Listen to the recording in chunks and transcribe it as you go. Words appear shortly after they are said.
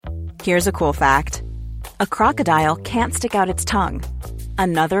Here's a cool fact. A crocodile can't stick out its tongue.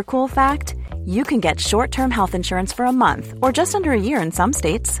 Another cool fact, you can get short-term health insurance for a month or just under a year in some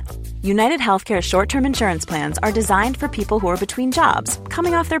states. United Healthcare short-term insurance plans are designed for people who are between jobs,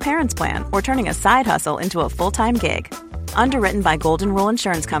 coming off their parents' plan, or turning a side hustle into a full-time gig. Underwritten by Golden Rule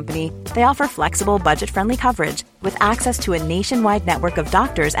Insurance Company, they offer flexible, budget-friendly coverage with access to a nationwide network of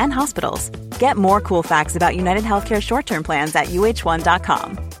doctors and hospitals. Get more cool facts about United Healthcare short-term plans at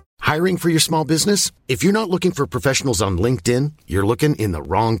uh1.com. Hiring for your small business? If you're not looking for professionals on LinkedIn, you're looking in the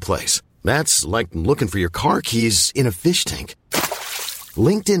wrong place. That's like looking for your car keys in a fish tank.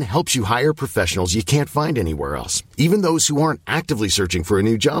 LinkedIn helps you hire professionals you can't find anywhere else, even those who aren't actively searching for a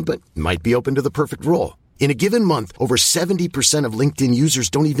new job but might be open to the perfect role. In a given month, over 70% of LinkedIn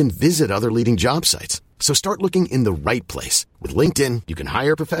users don't even visit other leading job sites. So start looking in the right place. With LinkedIn, you can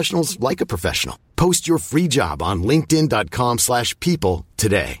hire professionals like a professional. Post your free job on linkedin.com/people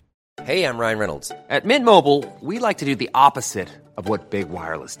today. Hey, I'm Ryan Reynolds. At Mint Mobile, we like to do the opposite of what Big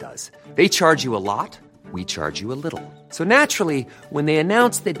Wireless does. They charge you a lot. We charge you a little. So naturally, when they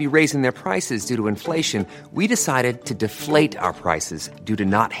announced they'd be raising their prices due to inflation, we decided to deflate our prices due to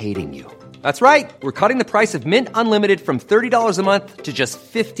not hating you. That's right. We're cutting the price of Mint Unlimited from $30 a month to just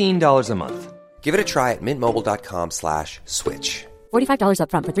 $15 a month. Give it a try at mintmobile.com/switch. $45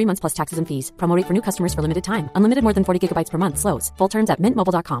 up front for 3 months plus taxes and fees. Promo rate for new customers for limited time. Unlimited more than 40 gigabytes per month. Slows full terms at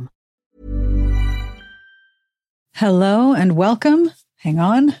mintmobile.com. Hello and welcome. Hang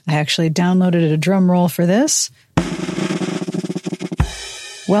on. I actually downloaded a drum roll for this.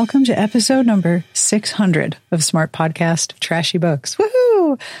 Welcome to episode number 600 of Smart Podcast Trashy Books.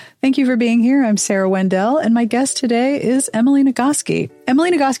 Woohoo! Thank you for being here. I'm Sarah Wendell, and my guest today is Emily Nagoski. Emily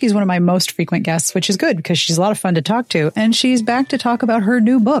Nagoski is one of my most frequent guests, which is good because she's a lot of fun to talk to, and she's back to talk about her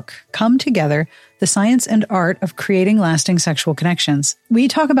new book, Come Together, The Science and Art of Creating Lasting Sexual Connections. We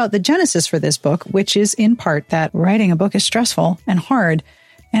talk about the genesis for this book, which is in part that writing a book is stressful and hard.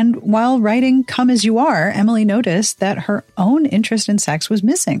 And while writing Come As You Are, Emily noticed that her own interest in sex was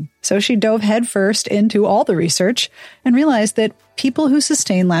missing. So she dove headfirst into all the research and realized that people who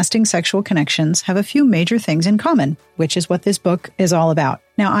sustain lasting sexual connections have a few major things in common, which is what this book is all about.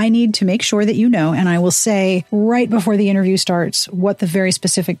 Now, I need to make sure that you know, and I will say right before the interview starts what the very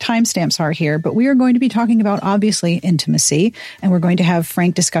specific timestamps are here, but we are going to be talking about, obviously, intimacy, and we're going to have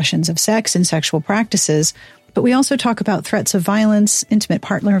frank discussions of sex and sexual practices. But we also talk about threats of violence, intimate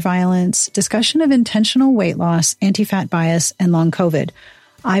partner violence, discussion of intentional weight loss, anti-fat bias, and long COVID.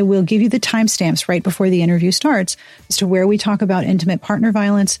 I will give you the timestamps right before the interview starts as to where we talk about intimate partner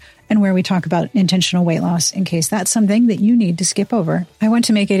violence and where we talk about intentional weight loss in case that's something that you need to skip over. I want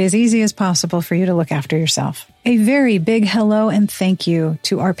to make it as easy as possible for you to look after yourself. A very big hello and thank you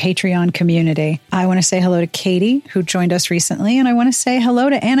to our Patreon community. I want to say hello to Katie, who joined us recently, and I want to say hello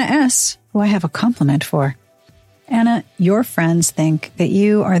to Anna S., who I have a compliment for. Anna, your friends think that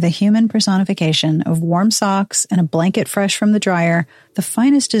you are the human personification of warm socks and a blanket fresh from the dryer, the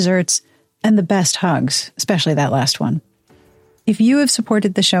finest desserts, and the best hugs, especially that last one. If you have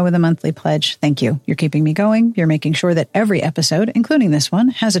supported the show with a monthly pledge, thank you. You're keeping me going. You're making sure that every episode, including this one,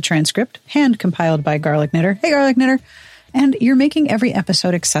 has a transcript, hand-compiled by Garlic Knitter. Hey, Garlic Knitter! And you're making every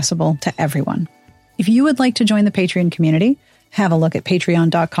episode accessible to everyone. If you would like to join the Patreon community, have a look at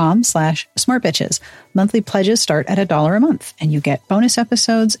patreon.com/smartbitches. Monthly pledges start at $1 a month, and you get bonus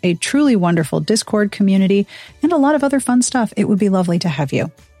episodes, a truly wonderful Discord community, and a lot of other fun stuff. It would be lovely to have you.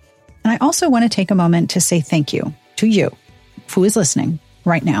 And I also want to take a moment to say thank you to you, who is listening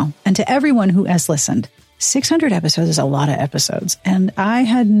right now, and to everyone who has listened. 600 episodes is a lot of episodes, and I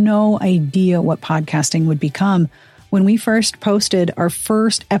had no idea what podcasting would become when we first posted our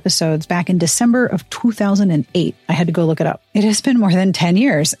first episodes back in December of 2008. I had to go look it up. It has been more than 10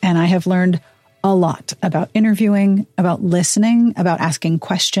 years, and I have learned a lot about interviewing, about listening, about asking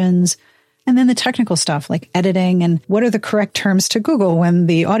questions, and then the technical stuff like editing and what are the correct terms to Google when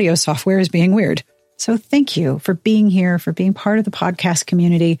the audio software is being weird. So thank you for being here, for being part of the podcast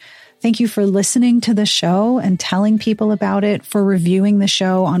community. Thank you for listening to the show and telling people about it, for reviewing the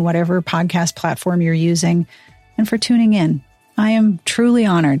show on whatever podcast platform you're using, and for tuning in. I am truly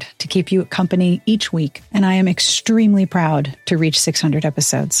honored to keep you company each week, and I am extremely proud to reach 600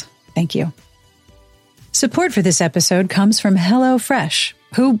 episodes. Thank you. Support for this episode comes from HelloFresh,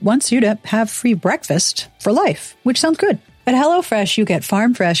 who wants you to have free breakfast for life, which sounds good. At HelloFresh, you get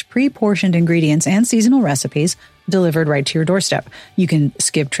farm-fresh, pre-portioned ingredients and seasonal recipes delivered right to your doorstep. You can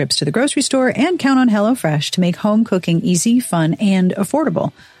skip trips to the grocery store and count on HelloFresh to make home cooking easy, fun, and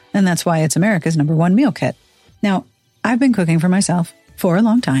affordable. And that's why it's America's #1 meal kit. Now, I've been cooking for myself for a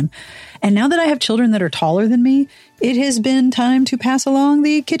long time. And now that I have children that are taller than me, it has been time to pass along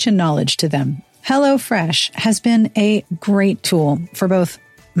the kitchen knowledge to them. HelloFresh has been a great tool for both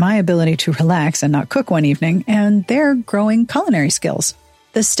my ability to relax and not cook one evening and their growing culinary skills.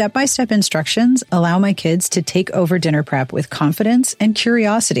 The step-by-step instructions allow my kids to take over dinner prep with confidence and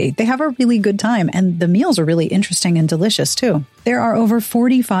curiosity. They have a really good time, and the meals are really interesting and delicious, too. There are over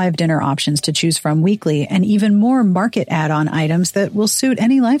 45 dinner options to choose from weekly and even more market add-on items that will suit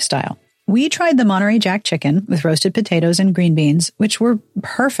any lifestyle. We tried the Monterey Jack chicken with roasted potatoes and green beans, which were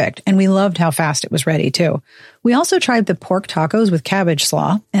perfect, and we loved how fast it was ready, too. We also tried the pork tacos with cabbage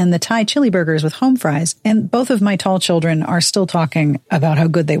slaw and the Thai chili burgers with home fries, and both of my tall children are still talking about how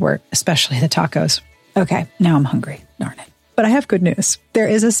good they were, especially the tacos. Okay, now I'm hungry. Darn it. But I have good news. There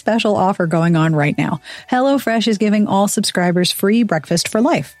is a special offer going on right now. HelloFresh is giving all subscribers free breakfast for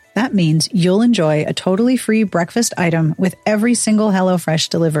life. That means you'll enjoy a totally free breakfast item with every single HelloFresh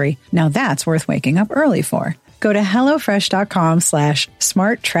delivery. Now that's worth waking up early for. Go to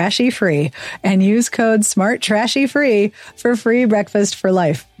HelloFresh.com/SmartTrashyFree and use code SmartTrashyFree for free breakfast for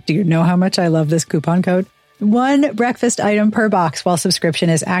life. Do you know how much I love this coupon code? 1 breakfast item per box while subscription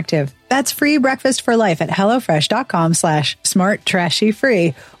is active. That's free breakfast for life at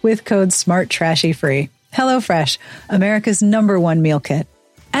HelloFresh.com/SmartTrashyFree with code SmartTrashyFree. HelloFresh, America's #1 meal kit.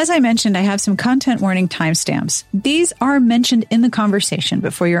 As I mentioned, I have some content warning timestamps. These are mentioned in the conversation,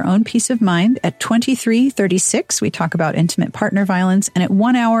 but for your own peace of mind, at 23:36, we talk about intimate partner violence, and at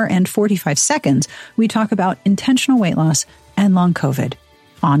 1 hour and 45 seconds, we talk about intentional weight loss and long COVID.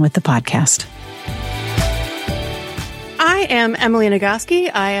 On with the podcast. I am Emily Nagoski.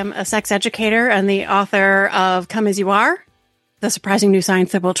 I am a sex educator and the author of Come As You Are, the surprising new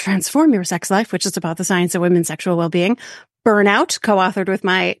science that will transform your sex life, which is about the science of women's sexual well-being. Burnout, co-authored with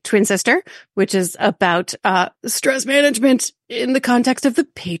my twin sister, which is about stress management in the context of the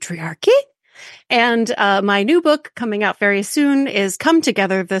patriarchy. And my new book coming out very soon is Come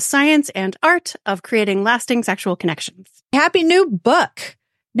Together, the Science and Art of Creating Lasting Sexual Connections. Happy new book.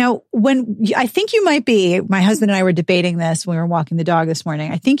 Now, I think you might be, my husband and I were debating this when we were walking the dog this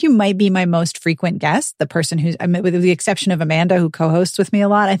morning. I think you might be my most frequent guest, the person who's, with the exception of Amanda, who co-hosts with me a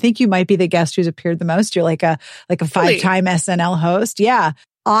lot. I think you might be the guest who's appeared the most. You're like a 5-time SNL host. Yeah.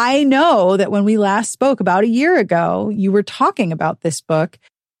 I know that when we last spoke about a year ago, you were talking about this book.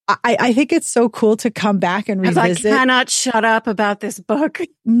 I think it's so cool to come back and revisit. I cannot shut up about this book.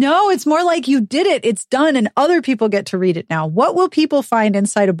 No, it's more like you did it. It's done and other people get to read it now. What will people find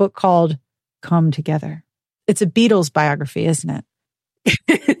inside a book called Come Together? It's a Beatles biography, isn't it?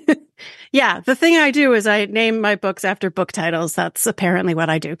 Yeah. The thing I do is I name my books after book titles. That's apparently what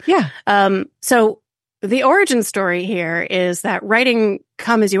I do. Yeah. So the origin story here is that writing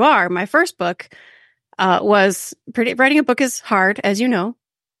Come As You Are, my first book, writing a book is hard, as you know.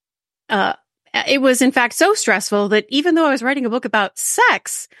 It was in fact so stressful that even though I was writing a book about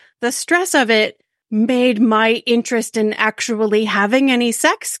sex, the stress of it made my interest in actually having any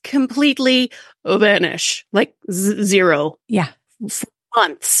sex completely vanish, like zero. Yeah. For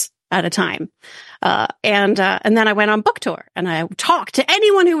months at a time. And then I went on book tour and I talked to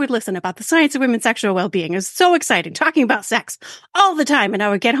anyone who would listen about the science of women's sexual well-being. It was so exciting talking about sex all the time. And I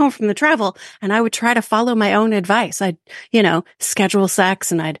would get home from the travel and I would try to follow my own advice. I'd, schedule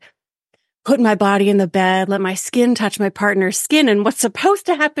sex and I'd put my body in the bed, let my skin touch my partner's skin. And what's supposed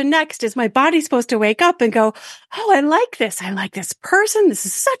to happen next is my body's supposed to wake up and go, oh, I like this. I like this person. This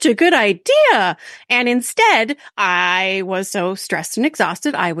is such a good idea. And instead, I was so stressed and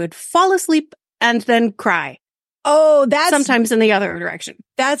exhausted, I would fall asleep and then cry. Oh, that's sometimes in the other direction.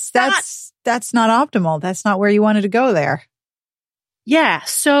 That's not optimal. That's not where you wanted to go there. Yeah.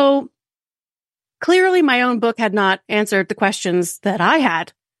 So clearly my own book had not answered the questions that I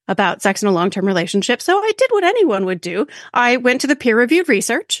had about sex in a long-term relationship. So I did what anyone would do. I went to the peer-reviewed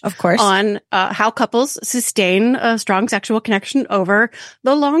research, of course, on how couples sustain a strong sexual connection over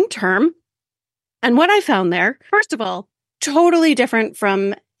the long term. And what I found there, first of all, totally different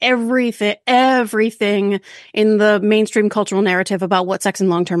from everything in the mainstream cultural narrative about what sex in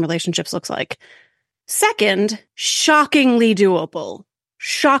long-term relationships looks like. Second, shockingly doable,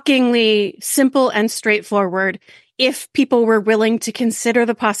 shockingly simple and straightforward if people were willing to consider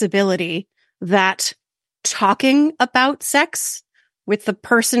the possibility that talking about sex with the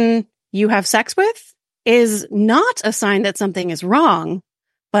person you have sex with is not a sign that something is wrong,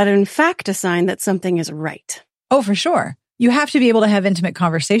 but in fact a sign that something is right. Oh, for sure. You have to be able to have intimate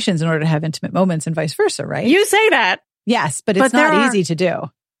conversations in order to have intimate moments and vice versa, right? You say that. Yes, but it's not easy to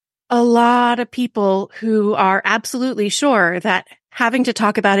do. A lot of people who are absolutely sure that having to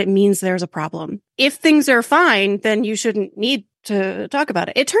talk about it means there's a problem. If things are fine, then you shouldn't need to talk about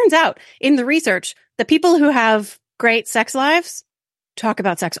it. It turns out in the research, the people who have great sex lives talk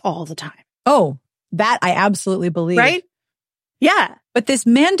about sex all the time. Oh, that I absolutely believe. Right? Yeah. But this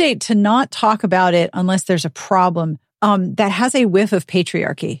mandate to not talk about it unless there's a problem, that has a whiff of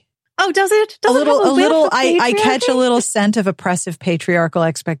patriarchy. Oh, does it? Does it have a little. whiff of I catch a patriarchy? little scent of oppressive patriarchal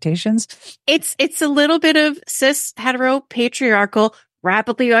expectations. It's a little bit of cis hetero patriarchal,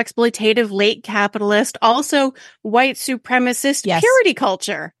 rapidly exploitative, late capitalist, also white supremacist Yes. purity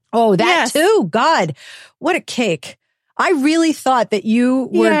culture. Oh, that Yes. too. God, what a cake. I really thought that you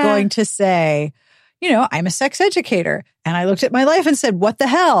were Yeah. going to say, I'm a sex educator. And I looked at my life and said, what the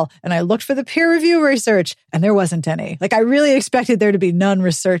hell? And I looked for the peer review research and there wasn't any. Like, I really expected there to be none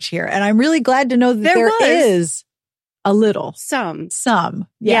research here. And I'm really glad to know that there was. is a little. Some.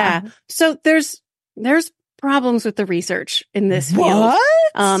 Yeah. So there's problems with the research in this field.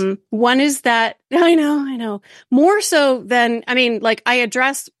 What? One is that I know more so than, I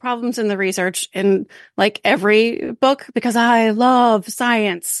address problems in the research in like every book because I love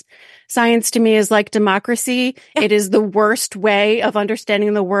science. Science to me is like democracy. Yeah. It is the worst way of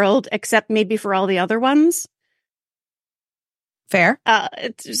understanding the world, except maybe for all the other ones. Fair.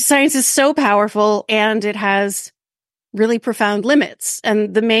 Science is so powerful and it has really profound limits.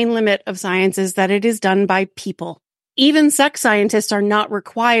 And the main limit of science is that it is done by people. Even sex scientists are not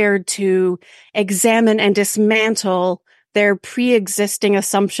required to examine and dismantle their pre-existing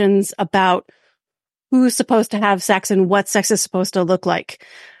assumptions about who's supposed to have sex and what sex is supposed to look like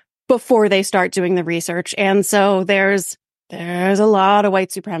before they start doing the research. And so there's a lot of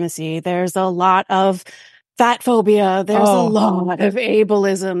white supremacy. There's a lot of fat phobia. There's a lot of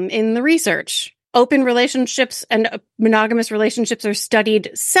ableism in the research. Open relationships and monogamous relationships are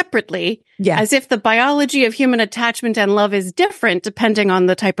studied separately, as if the biology of human attachment and love is different depending on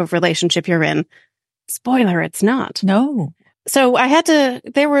the type of relationship you're in. Spoiler, it's not. No. So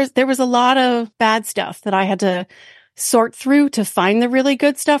there was a lot of bad stuff that I had to sort through to find the really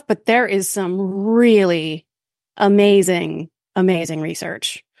good stuff, but there is some really amazing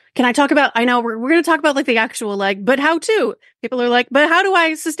research. Can I talk about, I know we're going to talk about like the actual but how to? People are like, but how do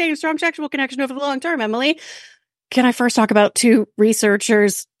I sustain a strong sexual connection over the long term, Emily? Can I first talk about two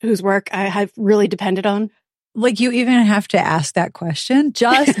researchers whose work I have really depended on? Like, you even have to ask that question.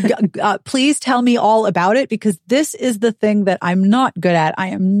 Just please tell me all about it, because this is the thing that I'm not good at. I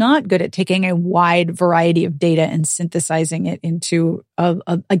am not good at taking a wide variety of data and synthesizing it into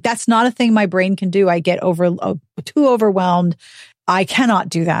like, that's not a thing my brain can do. I get too overwhelmed. I cannot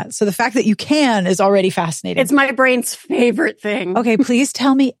do that. So the fact that you can is already fascinating. It's my brain's favorite thing. Okay, please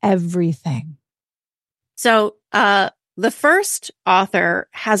tell me everything. So, the first author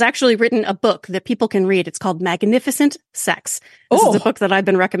has actually written a book that people can read. It's called Magnificent Sex. This is a book that I've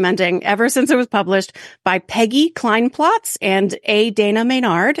been recommending ever since it was published by Peggy Kleinplotz and A. Dana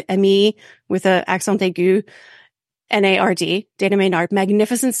Maynard, M-E with an accent aigu, N-A-R-D, Dana Maynard.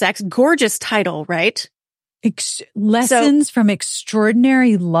 Magnificent Sex. Gorgeous title, right? Lessons from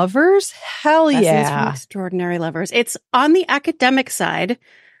Extraordinary Lovers? Hell yeah. Lessons from Extraordinary Lovers. It's on the academic side,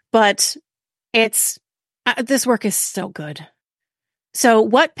 but it's this work is so good. So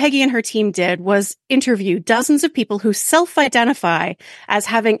what Peggy and her team did was interview dozens of people who self-identify as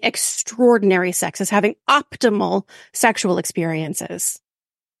having extraordinary sex, as having optimal sexual experiences.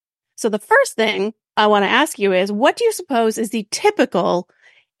 So the first thing I want to ask you is, what do you suppose is the typical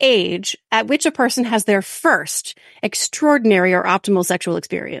age at which a person has their first extraordinary or optimal sexual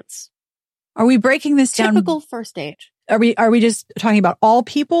experience? Are we breaking this down? Typical first age. Are we just talking about all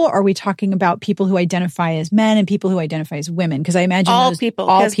people? Or are we talking about people who identify as men and people who identify as women? Because I imagine all people.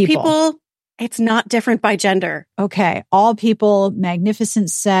 It's not different by gender. Okay. All people, magnificent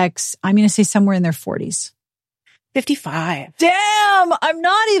sex. I'm going to say somewhere in their 40s. 55. Damn, I'm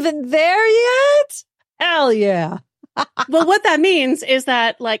not even there yet. Hell yeah. Well, what that means is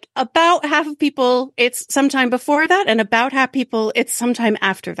that like about half of people, it's sometime before that, and about half people, it's sometime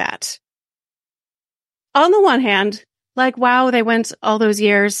after that. On the one hand, like, wow, they went all those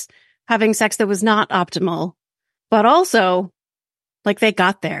years having sex that was not optimal, but also like they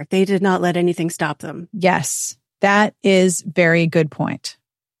got there. They did not let anything stop them. Yes, that is very good point.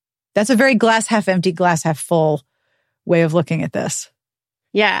 That's a very glass half empty, glass half full way of looking at this.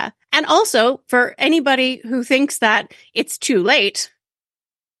 Yeah. And also for anybody who thinks that it's too late,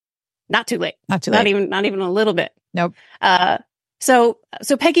 not too late. Not too late. Not even a little bit. Nope. So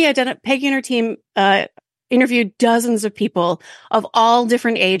Peggy and her team, interviewed dozens of people of all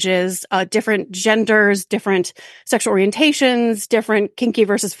different ages, different genders, different sexual orientations, different kinky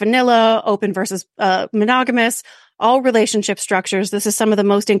versus vanilla, open versus monogamous, all relationship structures. This is some of the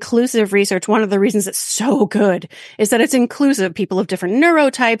most inclusive research. One of the reasons it's so good is that it's inclusive. People of different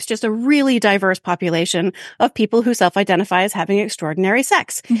neurotypes, just a really diverse population of people who self-identify as having extraordinary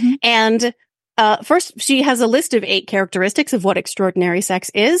sex. Mm-hmm. And first, she has a list of 8 characteristics of what extraordinary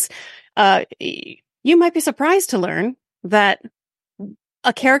sex is. You might be surprised to learn that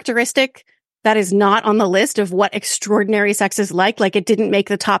a characteristic that is not on the list of what extraordinary sex is like it didn't make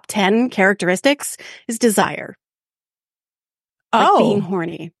the top 10 characteristics, is desire. Like being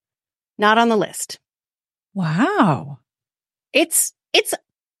horny. Not on the list. Wow. It's on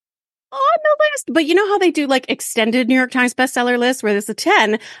the list, but you know how they do extended New York Times bestseller lists where there's a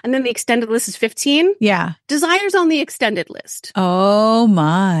 10 and then the extended list is 15? Yeah. Desire's on the extended list. Oh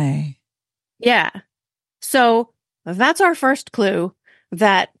my. Yeah. So that's our first clue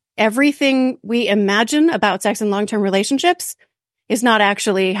that everything we imagine about sex and long-term relationships is not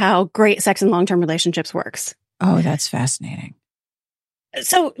actually how great sex and long-term relationships works. Oh, that's fascinating.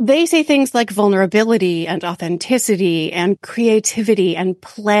 So they say things like vulnerability and authenticity and creativity and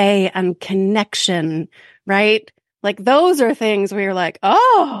play and connection, right? Those are things where you're like,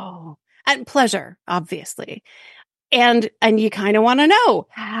 oh, and pleasure, obviously. And you kind of want to know,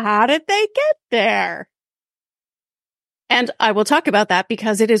 how did they get there? And I will talk about that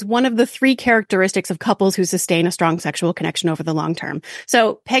because it is one of the 3 characteristics of couples who sustain a strong sexual connection over the long term.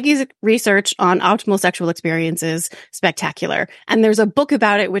 So Peggy's research on optimal sexual experience is spectacular. And there's a book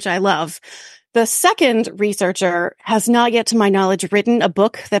about it, which I love. The second researcher has not yet, to my knowledge, written a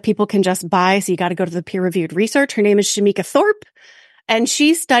book that people can just buy. So you got to go to the peer-reviewed research. Her name is Shamika Thorpe, and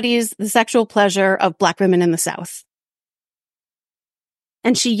she studies the sexual pleasure of Black women in the South.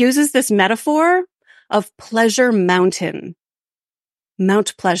 And she uses this metaphor of Pleasure Mountain,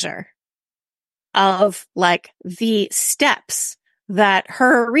 Mount Pleasure, of the steps that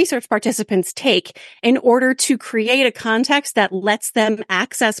her research participants take in order to create a context that lets them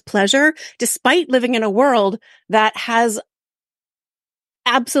access pleasure, despite living in a world that has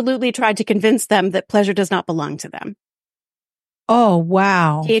absolutely tried to convince them that pleasure does not belong to them. Oh,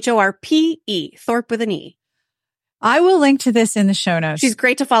 wow. Thorpe, Thorpe with an E. I will link to this in the show notes. She's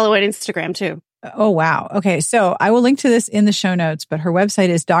great to follow on Instagram too. Oh, wow. Okay. So I will link to this in the show notes, but her website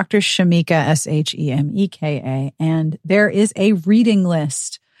is Dr. Shamika, Shemeka. And there is a reading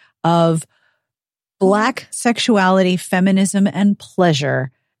list of Black sexuality, feminism, and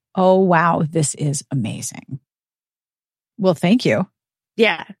pleasure. Oh, wow. This is amazing. Well, thank you.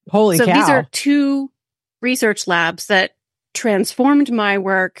 Yeah. Holy cow. So these are 2 research labs that transformed my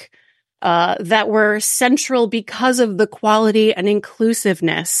work, that were central because of the quality and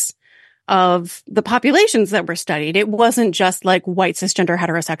inclusiveness of the populations that were studied. It wasn't just white cisgender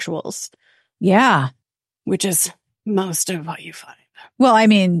heterosexuals. Yeah. Which is most of what you find. Well, I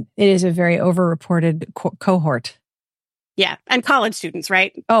mean, it is a very overreported cohort. Yeah. And college students,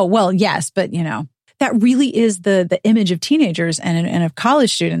 right? Oh, well, yes. But, that really is the image of teenagers and of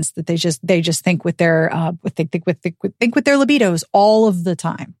college students, that they just think with their, think with their libidos all of the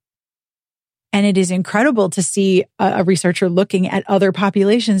time. And it is incredible to see a researcher looking at other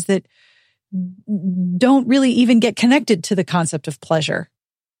populations that don't really even get connected to the concept of pleasure.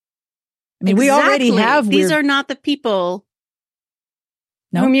 I mean, exactly. We already have... These are not the people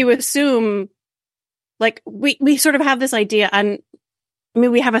whom you assume... we sort of have this idea, and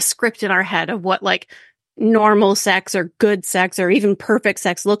we have a script in our head of what normal sex or good sex or even perfect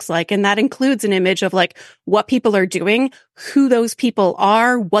sex looks like. And that includes an image of what people are doing, who those people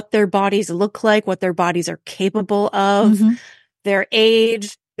are, what their bodies look like, what their bodies are capable of, their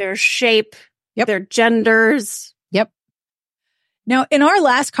age, their shape, their genders. Yep. Now, in our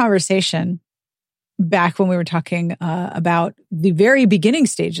last conversation, back when we were talking about the very beginning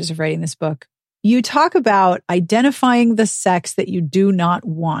stages of writing this book, you talk about identifying the sex that you do not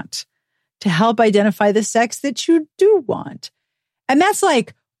want to help identify the sex that you do want. And that's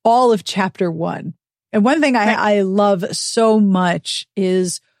all of chapter 1. And one thing I love so much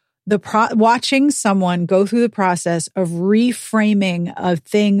is watching someone go through the process of reframing a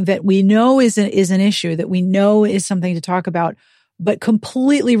thing that we know is an issue, that we know is something to talk about, but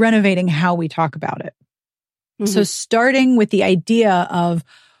completely renovating how we talk about it. Mm-hmm. So starting with the idea of,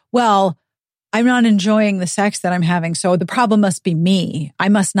 well, I'm not enjoying the sex that I'm having, so the problem must be me. I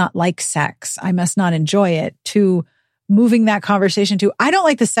must not like sex. I must not enjoy it. To moving that conversation to, I don't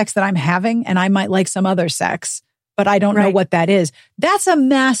like the sex that I'm having, and I might like some other sex, but I don't know what that is. That's a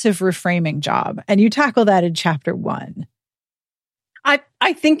massive reframing job. And you tackle that in chapter 1.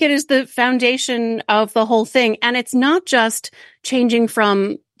 I think it is the foundation of the whole thing. And it's not just changing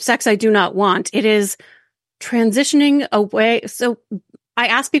from sex I do not want. It is transitioning away. So I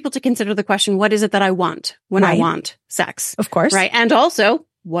ask people to consider the question, what is it that I want when I want sex? Of course. Right. And also,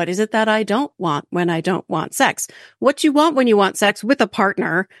 what is it that I don't want when I don't want sex? What you want when you want sex with a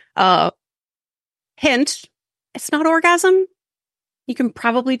partner, hint, it's not orgasm. You can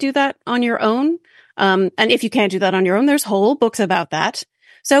probably do that on your own. And if you can't do that on your own, there's whole books about that.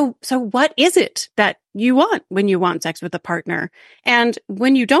 So what is it that you want when you want sex with a partner? And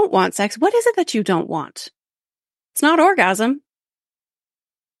when you don't want sex, what is it that you don't want? It's not orgasm.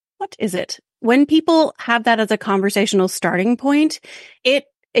 What is it? When people have that as a conversational starting point, it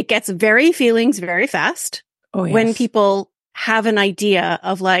gets very feelings very fast. Oh, yes. When people have an idea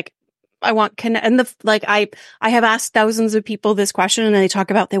of like, I want I have asked thousands of people this question and they talk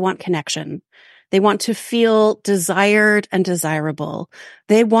about they want connection. They want to feel desired and desirable.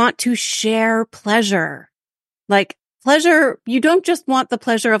 They want to share pleasure. Like pleasure, you don't just want the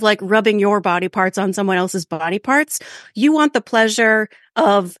pleasure of like rubbing your body parts on someone else's body parts. You want the pleasure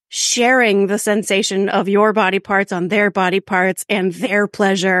of sharing the sensation of your body parts on their body parts and their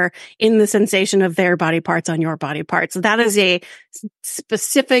pleasure in the sensation of their body parts on your body parts. That is a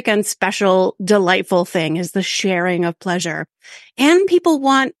specific and special, delightful thing, is the sharing of pleasure. And people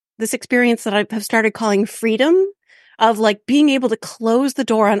want this experience that I have started calling freedom, of like being able to close the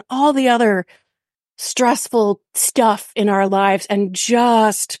door on all the other stressful stuff in our lives and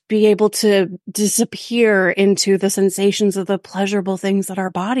just be able to disappear into the sensations of the pleasurable things that our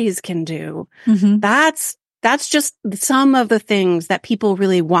bodies can do. Mm-hmm. That's just some of the things that people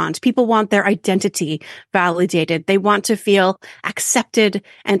really want. People want their identity validated. They want to feel accepted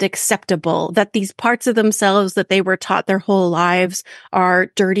and acceptable, that these parts of themselves that they were taught their whole lives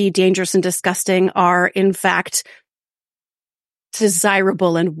are dirty, dangerous, and disgusting are in fact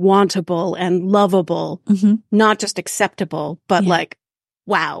desirable and wantable and lovable, not just acceptable, but like,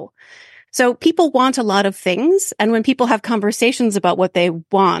 wow. So people want a lot of things. And when people have conversations about what they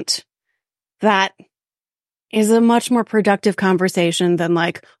want, that is a much more productive conversation than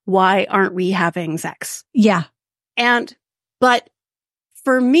like, why aren't we having sex? Yeah. But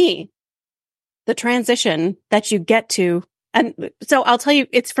for me, the transition that you get to, and so I'll tell you,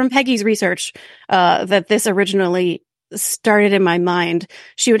 it's from Peggy's research, that this originally started in my mind.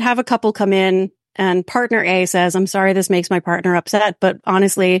 She would have a couple come in and partner A says, I'm sorry, this makes my partner upset, but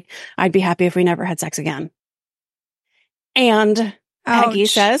honestly, I'd be happy if we never had sex again. And Peggy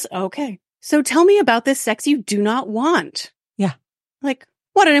says, okay, so tell me about this sex you do not want. Yeah. Like,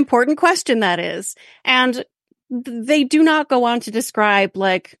 what an important question that is. And they do not go on to describe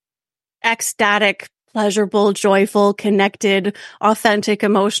like ecstatic, pleasurable, joyful, connected, authentic,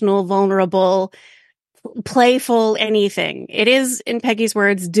 emotional, vulnerable, playful, anything. It is, in Peggy's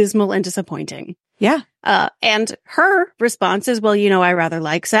words, dismal and disappointing. Yeah. And her response is, well, I rather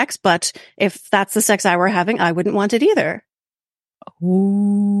like sex, but if that's the sex I were having, I wouldn't want it either.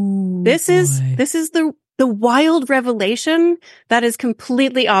 Ooh, this is the wild revelation that is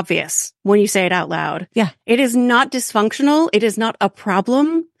completely obvious when you say it out loud. Yeah. It is not dysfunctional. It is not a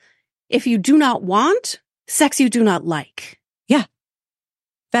problem. If you do not want sex, you do not like. Yeah.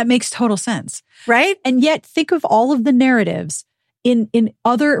 That makes total sense. Right? And yet think of all of the narratives in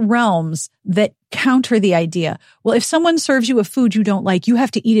other realms that counter the idea. Well, if someone serves you a food you don't like, you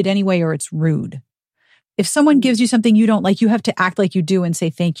have to eat it anyway or it's rude. If someone gives you something you don't like, you have to act like you do and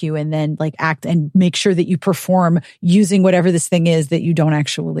say thank you and then like act and make sure that you perform using whatever this thing is that you don't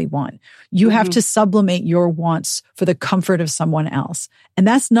actually want. You have to sublimate your wants for the comfort of someone else. And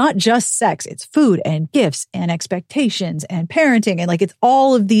that's not just sex. It's food and gifts and expectations and parenting. And like, it's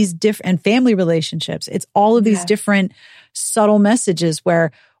all of these different, and family relationships. It's all of these different subtle messages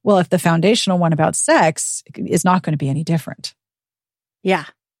where, well, if the foundational one about sex is not going to be any different. Yeah.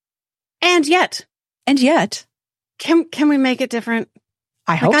 And yet, can we make it different?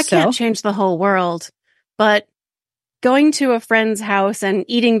 I hope so. I can't change the whole world, but going to a friend's house and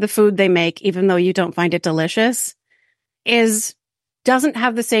eating the food they make, even though you don't find it delicious, doesn't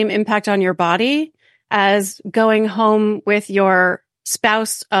have the same impact on your body as going home with your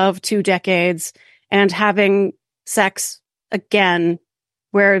spouse of 2 decades and having sex again,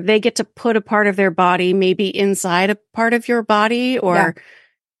 where they get to put a part of their body maybe inside a part of your body, or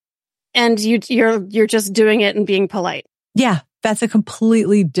and you're just doing it and being polite. Yeah, that's a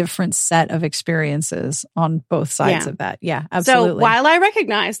completely different set of experiences on both sides of that. Yeah, absolutely. So while I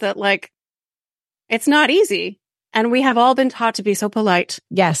recognize that, like, it's not easy, and we have all been taught to be so polite.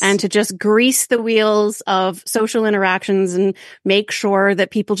 Yes. And to just grease the wheels of social interactions and make sure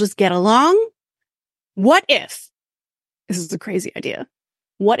that people just get along. What if, this is a crazy idea,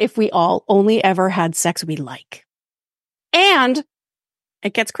 what if we all only ever had sex we like? And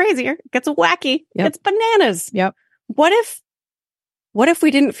it gets crazier. It gets wacky. Yep. It's bananas. Yep. What if what if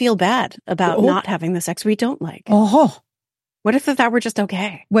we didn't feel bad about Oh. not having the sex we don't like? Oh, What if that were just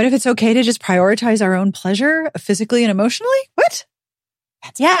okay? what if it's okay to just prioritize our own pleasure physically and emotionally? What?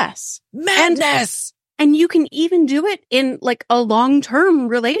 That's Yes. madness. And you can even do it in like a long-term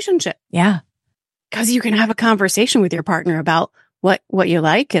relationship, Yeah. because you can have a conversation with your partner about what you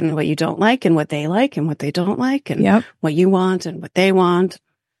like and what you don't like and what they like and what they don't like and Yep. what you want and what they want.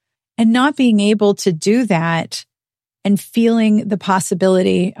 And not being able to do that and feeling the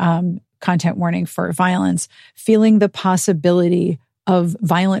possibility, content warning for violence, feeling the possibility of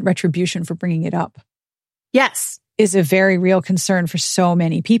violent retribution for bringing it up Yes. is a very real concern for so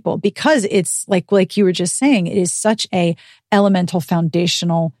many people, because it's like you were just saying, it is such a elemental,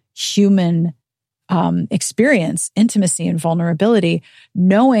 foundational human experience, intimacy and vulnerability,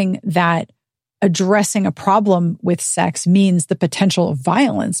 knowing that addressing a problem with sex means the potential of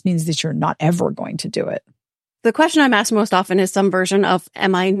violence, means that you're not ever going to do it. The question I'm asked most often is some version of,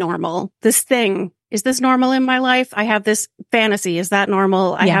 am I normal? This thing, is this normal in my life? I have this fantasy. Is that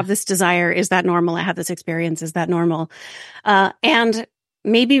normal? I Yeah. have this desire. Is that normal? I have this experience. Is that normal? And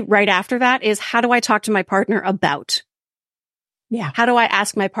maybe right after that is, how do I talk to my partner about? Yeah. How do I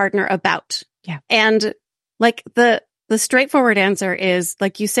ask my partner about? Yeah. And like the straightforward answer is,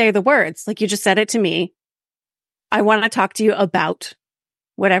 like you say the words, like you just said it to me. I want to talk to you about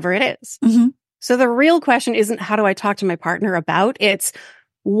whatever it is. Mm-hmm. So the real question isn't, how do I talk to my partner about? It's,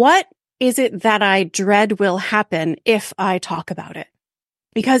 what is it that I dread will happen if I talk about it?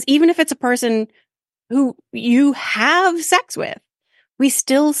 Because even if it's a person who you have sex with, we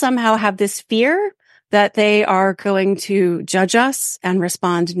still somehow have this fear that they are going to judge us and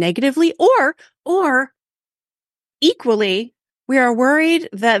respond negatively, or equally, we are worried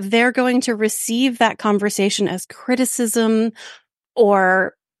that they're going to receive that conversation as criticism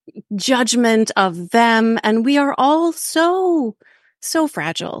or judgment of them. And we are all so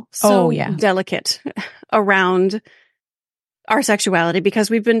fragile, so delicate around our sexuality, because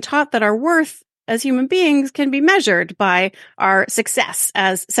we've been taught that our worth as human beings can be measured by our success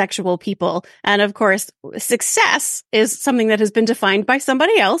as sexual people. And of course, success is something that has been defined by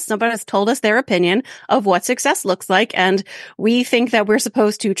somebody else. Somebody has told us their opinion of what success looks like. And we think that we're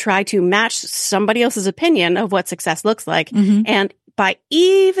supposed to try to match somebody else's opinion of what success looks like. Mm-hmm. And by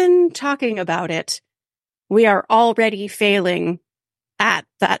even talking about it, we are already failing at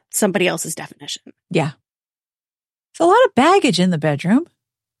that somebody else's definition. Yeah. It's a lot of baggage in the bedroom.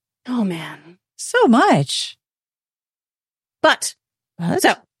 Oh, man. So much. But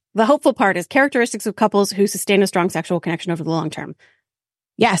so the hopeful part is characteristics of couples who sustain a strong sexual connection over the long term.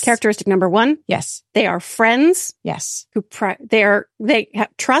 Yes. Characteristic number 1. Yes. They are friends Yes. who they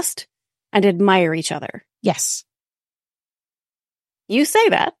have trust and admire each other. Yes. You say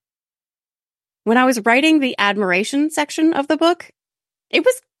that. When I was writing the admiration section of the book, it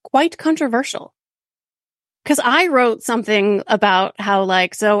was quite controversial. Because I wrote something about how,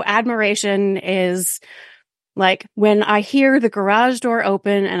 like, so admiration is like when I hear the garage door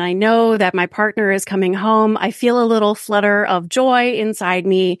open and I know that my partner is coming home, I feel a little flutter of joy inside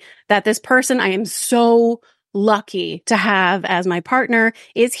me that this person I am so lucky to have as my partner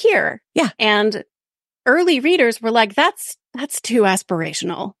is here. Yeah. And early readers were like, that's too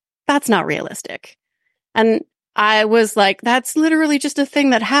aspirational. That's not realistic. And I was like, that's literally just a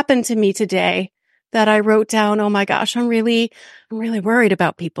thing that happened to me today that I wrote down. Oh my gosh, I'm really worried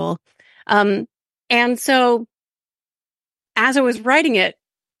about people. And so as I was writing it,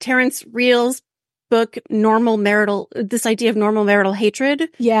 Terrence Reel's book, this idea of normal marital hatred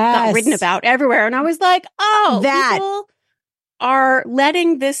got written about everywhere. And I was like, people are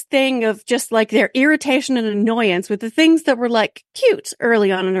letting this thing of just like their irritation and annoyance with the things that were like cute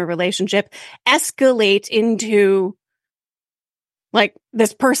early on in a relationship escalate into like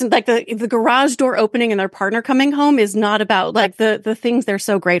this person, like the garage door opening and their partner coming home is not about like the things they're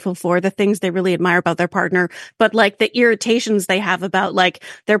so grateful for, the things they really admire about their partner, but like the irritations they have about like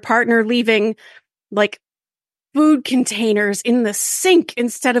their partner leaving like food containers in the sink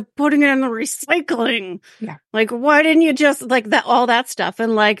instead of putting it in the recycling. Yeah. Like, why didn't you just like that, all that stuff?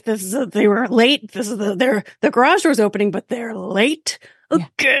 And like, they were late. The garage door's opening, but they're late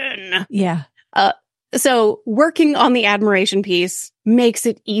again. Yeah. So working on the admiration piece makes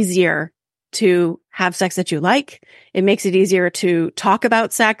it easier to have sex that you like. It makes it easier to talk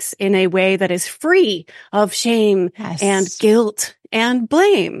about sex in a way that is free of shame and guilt and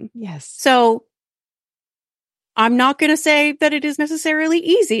blame. Yes. So I'm not going to say that it is necessarily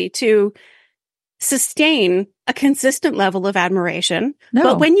easy to sustain a consistent level of admiration. No.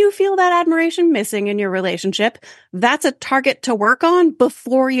 But when you feel that admiration missing in your relationship, that's a target to work on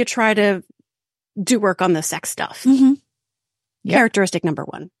before you try to do work on the sex stuff. Mm-hmm. Yep. Characteristic number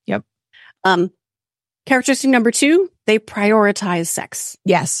one. Yep. Characteristic number two, they prioritize sex.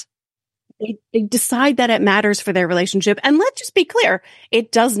 Yes. They decide that it matters for their relationship. And let's just be clear,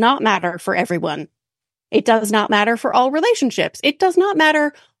 it does not matter for everyone. It does not matter for all relationships. It does not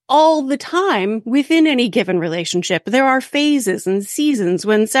matter all the time within any given relationship. There are phases and seasons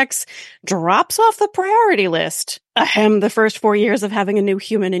when sex drops off the priority list. Ahem, the first 4 years of having a new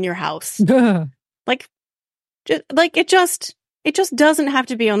human in your house. It just doesn't have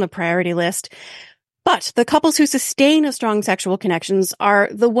to be on the priority list. But the couples who sustain a strong sexual connections are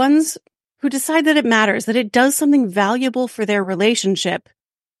the ones who decide that it matters, that it does something valuable for their relationship,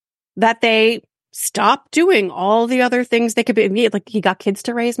 that they stop doing all the other things they could be. Like, you got kids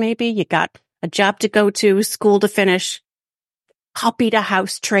to raise, maybe you got a job to go to, school to finish, puppy to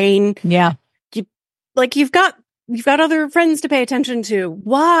house train. Yeah. You've got other friends to pay attention to.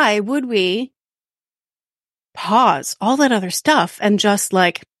 Why would we pause all that other stuff and just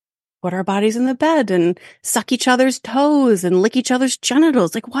put our bodies in the bed and suck each other's toes and lick each other's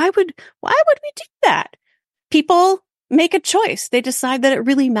genitals? Why would we do that? People make a choice. They decide that it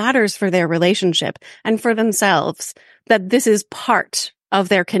really matters for their relationship and for themselves, that this is part of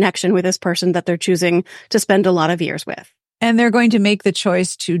their connection with this person that they're choosing to spend a lot of years with. And they're going to make the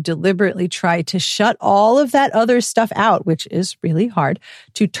choice to deliberately try to shut all of that other stuff out, which is really hard,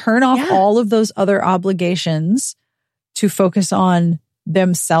 to turn off all of those other obligations to focus on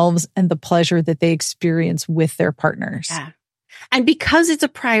themselves and the pleasure that they experience with their partners. Yeah. And because it's a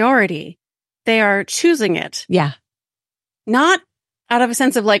priority, they are choosing it. Yeah. Not out of a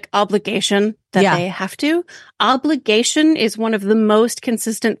sense of obligation that they have to. Obligation is one of the most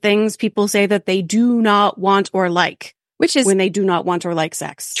consistent things people say that they do not want or like. Which is when they do not want or like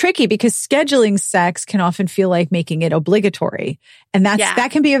sex. Tricky, because scheduling sex can often feel like making it obligatory. And that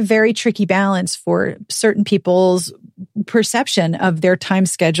can be a very tricky balance for certain people's perception of their time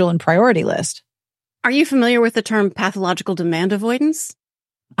schedule and priority list. Are you familiar with the term pathological demand avoidance?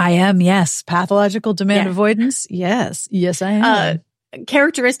 I am, yes. Pathological demand avoidance? Yes. Yes, I am.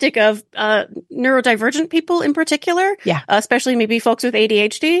 Characteristic of neurodivergent people in particular. Yeah. Especially maybe folks with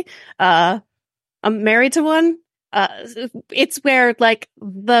ADHD. I'm married to one. It's where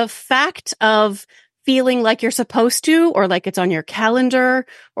the fact of feeling like you're supposed to, or it's on your calendar,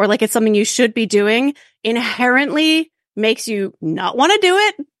 or it's something you should be doing, inherently makes you not want to do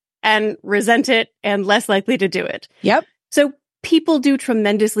it and resent it and less likely to do it. Yep. So people do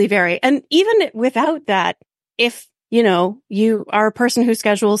tremendously vary. And even without that, if you are a person who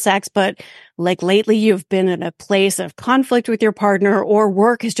schedules sex, but lately you've been in a place of conflict with your partner, or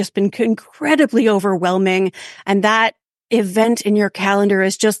work has just been incredibly overwhelming, and that event in your calendar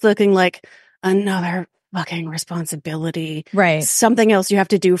is just looking like another fucking responsibility. Right. Something else you have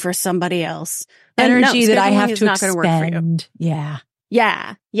to do for somebody else. Energy that I have to not going to work for you. Yeah.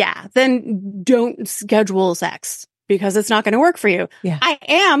 Yeah. Yeah. Then don't schedule sex because it's not going to work for you. Yeah.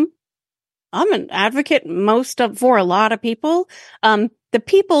 I'm an advocate for a lot of people. The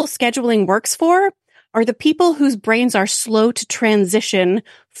people scheduling works for are the people whose brains are slow to transition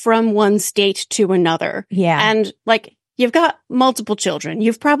from one state to another. Yeah. And you've got multiple children.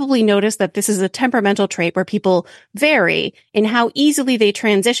 You've probably noticed that this is a temperamental trait where people vary in how easily they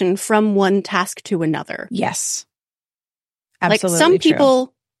transition from one task to another. Yes. Absolutely. Some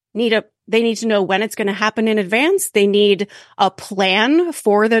people they need to know when it's going to happen in advance. They need a plan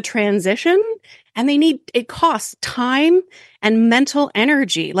for the transition, and it costs time and mental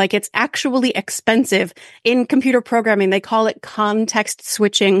energy. It's actually expensive. In computer programming, they call it context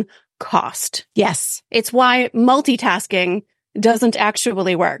switching cost. Yes. It's why multitasking doesn't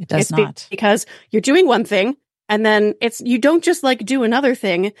actually work. It does not. Because you're doing one thing, and then you don't just do another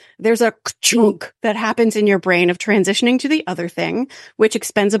thing. There's a chunk that happens in your brain of transitioning to the other thing, which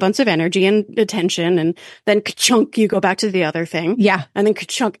expends a bunch of energy and attention. And then chunk, you go back to the other thing. Yeah. And then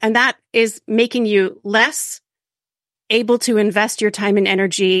chunk. And that is making you less able to invest your time and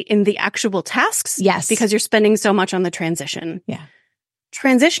energy in the actual tasks. Yes. Because you're spending so much on the transition. Yeah.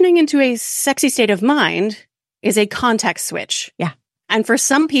 Transitioning into a sexy state of mind is a context switch. Yeah. And for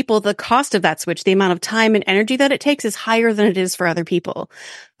some people, the cost of that switch, the amount of time and energy that it takes, is higher than it is for other people.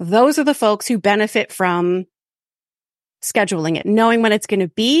 Those are the folks who benefit from scheduling it, knowing when it's going to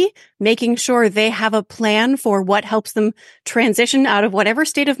be, making sure they have a plan for what helps them transition out of whatever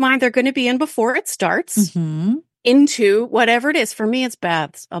state of mind they're going to be in before it starts into whatever it is. For me, it's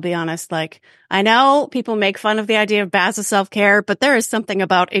baths. I'll be honest. I know people make fun of the idea of baths as self-care, but there is something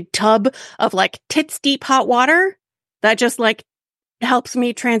about a tub of tits deep hot water that just helps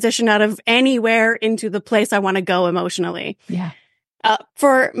me transition out of anywhere into the place I want to go emotionally. Yeah.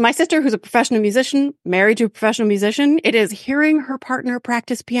 For my sister, who's a professional musician, married to a professional musician, it is hearing her partner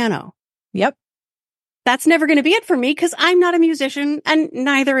practice piano. Yep. That's never going to be it for me because I'm not a musician and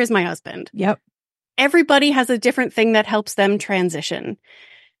neither is my husband. Yep. Everybody has a different thing that helps them transition.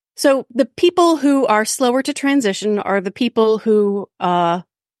 So the people who are slower to transition are the people who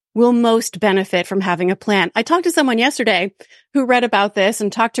will most benefit from having a plan. I talked to someone yesterday who read about this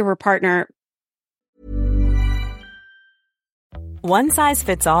and talked to her partner. One size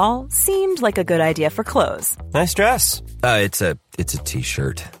fits all seemed like a good idea for clothes. Nice dress. It's a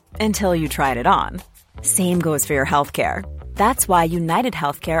t-shirt. Until you tried it on. Same goes for your healthcare. That's why United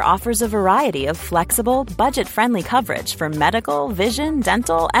Healthcare offers a variety of flexible, budget-friendly coverage for medical, vision,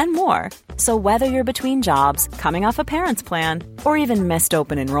 dental, and more. So whether you're between jobs, coming off a parent's plan, or even missed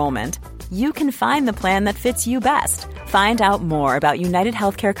open enrollment, you can find the plan that fits you best. Find out more about United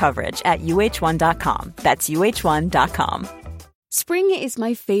Healthcare coverage at uh1.com. That's uh1.com. Spring is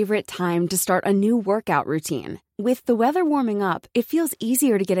my favorite time to start a new workout routine. With the weather warming up, it feels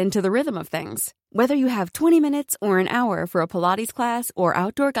easier to get into the rhythm of things. Whether you have 20 minutes or an hour for a Pilates class or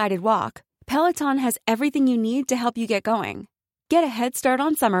outdoor guided walk, Peloton has everything you need to help you get going. Get a head start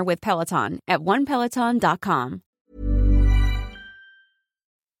on summer with Peloton at onepeloton.com.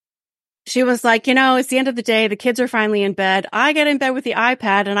 She was like, it's the end of the day. The kids are finally in bed. I get in bed with the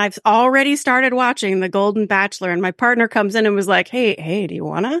iPad and I've already started watching The Golden Bachelor. And my partner comes in and was like, hey, do you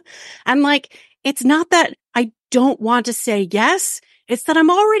wanna? I'm like, it's not that I don't want to say yes. It's that I'm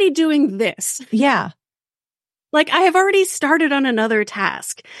already doing this. Yeah. Like I have already started on another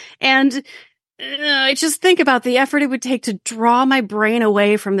task. And I just think about the effort it would take to draw my brain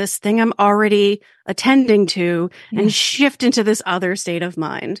away from this thing I'm already attending to and shift into this other state of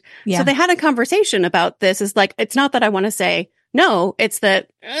mind. Yeah. So they had a conversation about this. Is like, it's not that I want to say no, it's that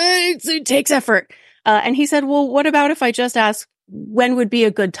it takes effort. And he said, well, what about if I just ask when would be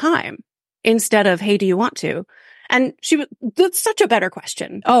a good time instead of, hey, do you want to? And that's such a better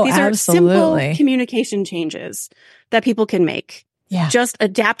question. Oh, These absolutely. are simple communication changes that people can make. Yeah. Just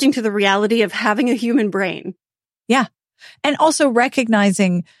adapting to the reality of having a human brain. Yeah. And also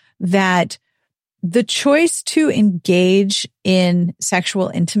recognizing that the choice to engage in sexual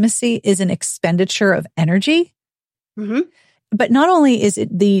intimacy is an expenditure of energy. Mm-hmm. But not only is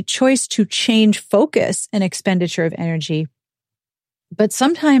it the choice to change focus an expenditure of energy, but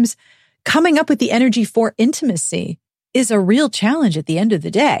sometimes coming up with the energy for intimacy is a real challenge at the end of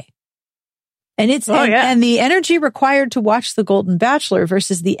the day. And and the energy required to watch The Golden Bachelor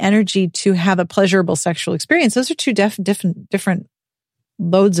versus the energy to have a pleasurable sexual experience. Those are two different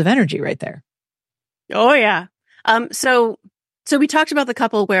loads of energy right there. Oh yeah. So we talked about the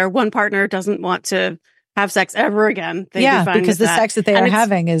couple where one partner doesn't want to have sex ever again. They'd be fine because the sex that they are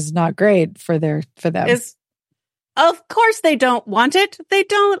having is not great for them. Of course they don't want it. They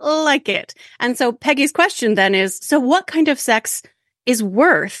don't like it. And so Peggy's question then is, so what kind of sex is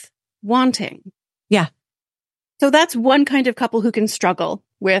worth wanting? Yeah. So that's one kind of couple who can struggle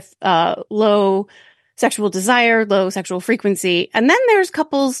with low sexual desire, low sexual frequency. And then there's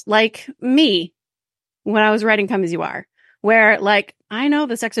couples like me when I was writing Come As You Are, where like, I know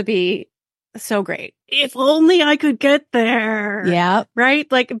the sex would be so great. If only I could get there. Yeah. Right?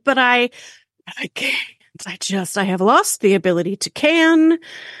 Like, but I can't. I have lost the ability to can.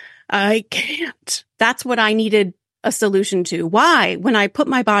 I can't. That's what I needed a solution to. Why? When I put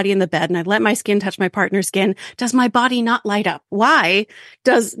my body in the bed and I let my skin touch my partner's skin, does my body not light up? Why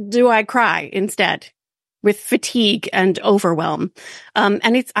do I cry instead with fatigue and overwhelm?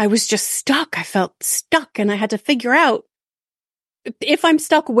 I was just stuck. I felt stuck and I had to figure out if I'm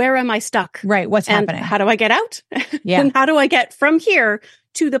stuck, where am I stuck? Right. What's and happening? How do I get out? Yeah. And how do I get from here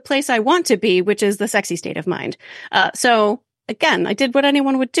to the place I want to be, which is the sexy state of mind? So again, I did what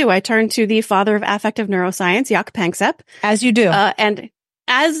anyone would do. I turned to the father of affective neuroscience, Jaak Panksepp. As you do. And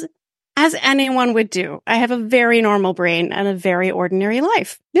as anyone would do, I have a very normal brain and a very ordinary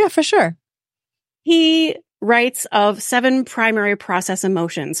life. Yeah, for sure. He writes of 7 primary process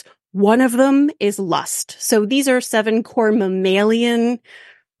emotions. One of them is lust. So these are 7 core mammalian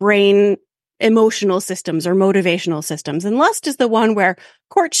brain emotional systems or motivational systems. And lust is the one where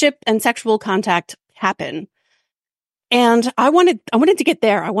courtship and sexual contact happen. And I wanted to get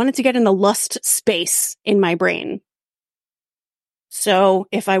there. I wanted to get in the lust space in my brain. So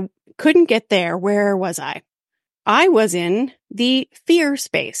if I couldn't get there, where was I? I was in the fear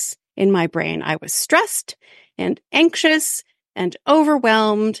space in my brain. I was stressed and anxious and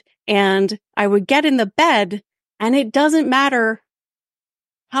overwhelmed, and I would get in the bed, and it doesn't matter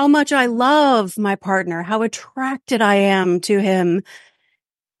how much I love my partner, how attracted I am to him.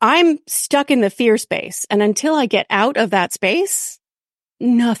 I'm stuck in the fear space. And until I get out of that space,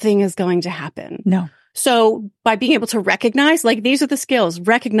 nothing is going to happen. No. So by being able to recognize, like, these are the skills,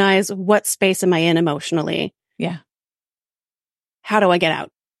 recognize what space am I in emotionally? Yeah. How do I get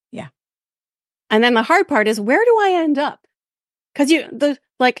out? Yeah. And then the hard part is, where do I end up? Because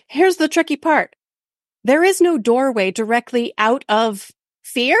here's the tricky part. There is no doorway directly out of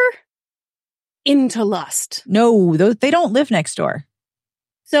fear into lust. No, they don't live next door.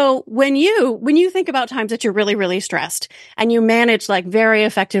 So when you think about times that you're really, really stressed and you manage like very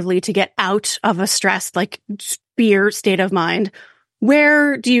effectively to get out of a stressed, like, fear state of mind,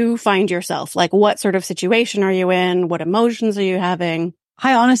 where do you find yourself? Like, what sort of situation are you in? What emotions are you having?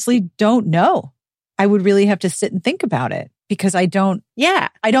 I honestly don't know. I would really have to sit and think about it because I don't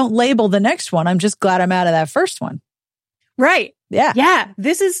label the next one. I'm just glad I'm out of that first one. Right. Yeah. Yeah.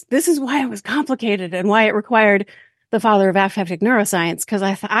 This is why it was complicated and why it required the father of affective neuroscience. Cause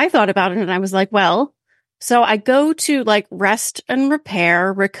I thought about it and I was like, well, so I go to like rest and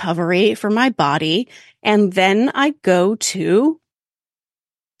repair, recovery for my body. And then I go to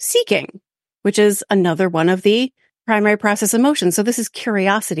seeking, which is another one of the primary process emotions. So this is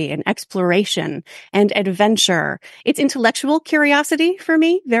curiosity and exploration and adventure. It's intellectual curiosity for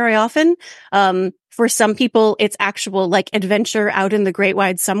me very often. For some people, it's actual like adventure out in the great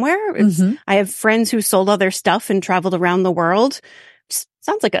wide somewhere. I have friends who sold all their stuff and traveled around the world.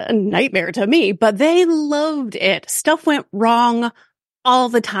 Sounds like a nightmare to me, but they loved it. Stuff went wrong all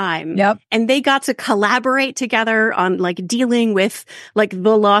the time. Yep. And they got to collaborate together on like dealing with like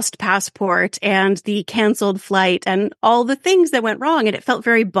the lost passport and the canceled flight and all the things that went wrong. And it felt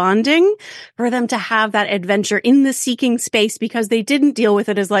very bonding for them to have that adventure in the seeking space because they didn't deal with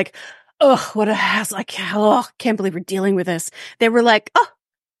it as like, oh, what a hassle. Can't believe we're dealing with this. They were like, oh,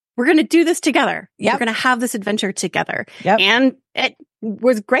 we're going to do this together. Yep. We're going to have this adventure together. Yep. And it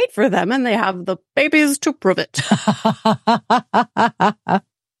was great for them, and they have the babies to prove it.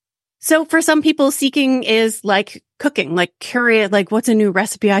 So for some people, seeking is like cooking, like curious, like what's a new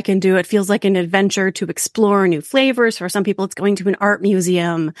recipe I can do? It feels like an adventure to explore new flavors. For some people, it's going to an art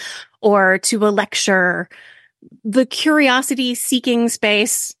museum or to a lecture. The curiosity seeking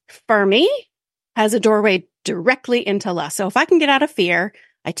space for me has a doorway directly into lust. So if I can get out of fear,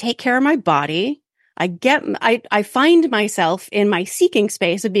 I take care of my body. I find myself in my seeking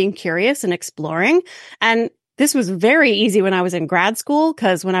space of being curious and exploring. And this was very easy when I was in grad school,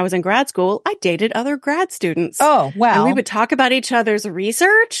 because when I was in grad school, I dated other grad students. Oh, wow. And we would talk about each other's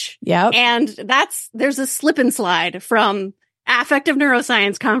research. Yep. And there's a slip and slide from affective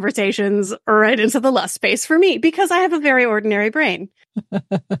neuroscience conversations right into the lust space for me, because I have a very ordinary brain.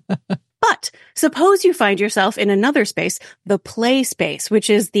 But suppose you find yourself in another space, the play space, which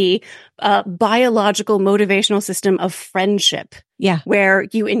is the biological motivational system of friendship. Yeah. Where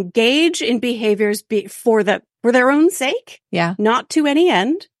you engage in behaviors for their own sake. Yeah. Not to any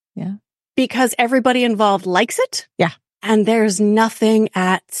end. Yeah. Because everybody involved likes it. Yeah. And there's nothing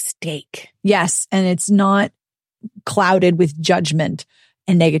at stake. Yes. And it's not clouded with judgment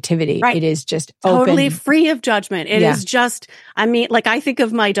and negativity. Right. It is just totally open. free of judgment. It is just, I mean, like, I think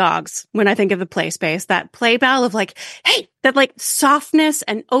of my dogs when I think of the play space, that play bell of like, hey, that like softness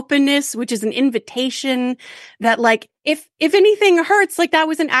and openness, which is an invitation that like, if anything hurts, like that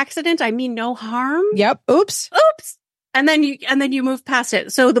was an accident. I mean, no harm. Yep. Oops. And then you move past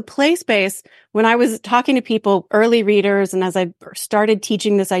it. So the play space, when I was talking to people, early readers, and as I started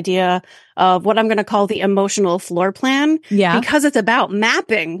teaching this idea of what I'm going to call the emotional floor plan, because it's about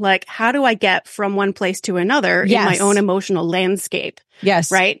mapping, like, how do I get from one place to another in my own emotional landscape?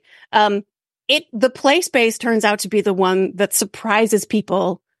 Yes. Right. The play space turns out to be the one that surprises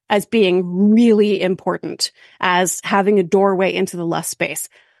people as being really important, as having a doorway into the lust space.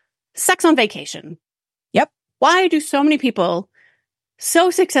 Sex on vacation. Yep. Why do so many people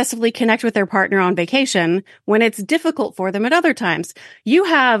so successfully connect with their partner on vacation when it's difficult for them at other times? You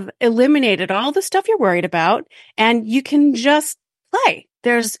have eliminated all the stuff you're worried about, and you can just play.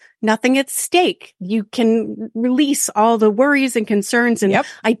 There's nothing at stake. You can release all the worries and concerns and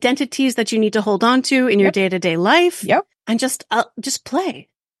identities that you need to hold on to in your day-to-day life, and just play.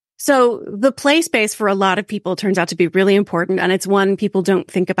 So the play space for a lot of people turns out to be really important, and it's one people don't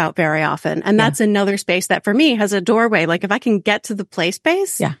think about very often. And that's another space that for me has a doorway. Like, if I can get to the play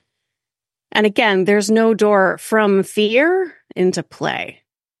space. Yeah. And again, there's no door from fear into play.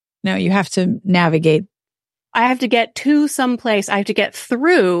 No, you have to navigate. I have to get to some place. I have to get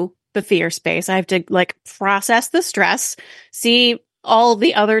through the fear space. I have to like process the stress, see all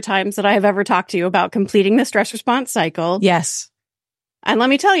the other times that I have ever talked to you about completing the stress response cycle. Yes. And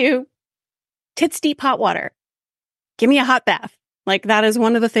let me tell you, tits deep hot water. Give me a hot bath. Like, that is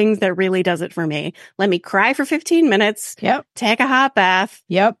one of the things that really does it for me. Let me cry for 15 minutes. Yep. Take a hot bath.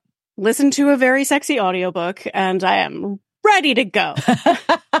 Yep. Listen to a very sexy audiobook, and I am ready to go.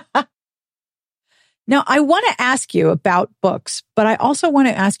 Now, I want to ask you about books, but I also want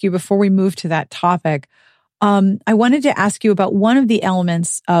to ask you before we move to that topic, I wanted to ask you about one of the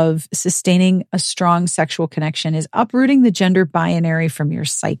elements of sustaining a strong sexual connection is uprooting the gender binary from your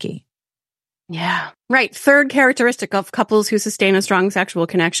psyche. Yeah. Right. Third characteristic of couples who sustain a strong sexual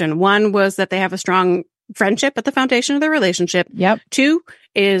connection. One was that they have a strong friendship at the foundation of their relationship. Yep. 2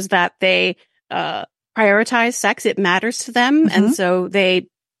 is that they prioritize sex. It matters to them. Mm-hmm. And so they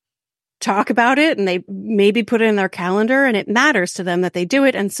talk about it and they maybe put it in their calendar, and it matters to them that they do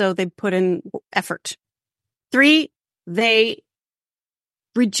it. And so they put in effort. 3, they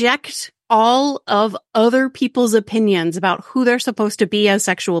reject all of other people's opinions about who they're supposed to be as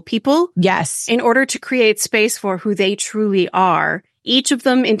sexual people. Yes. In order to create space for who they truly are, each of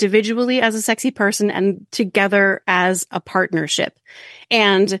them individually as a sexy person and together as a partnership.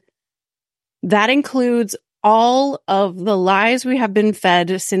 And that includes all of the lies we have been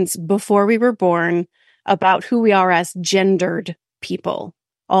fed since before we were born about who we are as gendered people.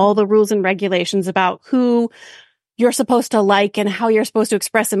 All the rules and regulations about who you're supposed to like and how you're supposed to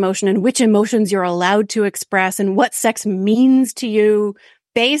express emotion and which emotions you're allowed to express and what sex means to you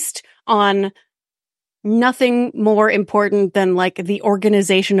based on nothing more important than like the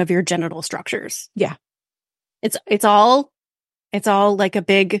organization of your genital structures. Yeah. It's all like a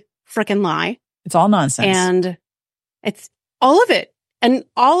big frickin' lie. It's all nonsense. And it's all of it. And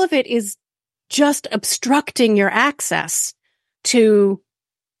all of it is just obstructing your access to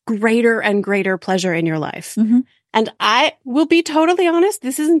greater and greater pleasure in your life. Mm-hmm. And I will be totally honest,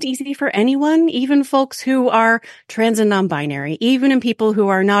 this isn't easy for anyone, even folks who are trans and non-binary, even in people who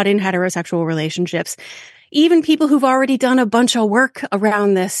are not in heterosexual relationships, even people who've already done a bunch of work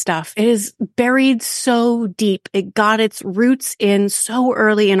around this stuff. It is buried so deep. It got its roots in so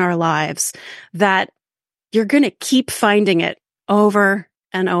early in our lives that you're going to keep finding it over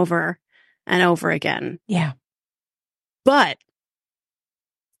and over and over again. Yeah. But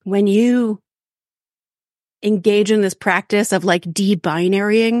when you engage in this practice of like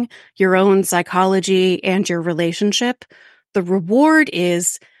de-binarying your own psychology and your relationship, the reward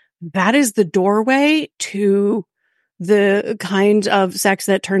is that is the doorway to the kind of sex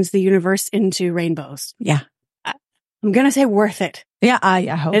that turns the universe into rainbows. Yeah. I'm going to say worth it. Yeah, I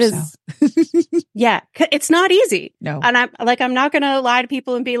hope It so. is. Yeah. It's not easy. No. And I'm not going to lie to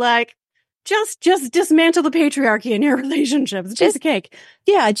people and be like, just dismantle the patriarchy in your relationships. It's just a cake.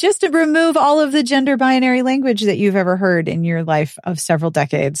 Yeah, just to remove all of the gender binary language that you've ever heard in your life of several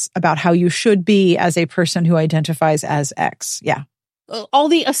decades about how you should be as a person who identifies as X. Yeah. All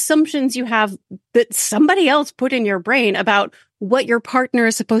the assumptions you have that somebody else put in your brain about what your partner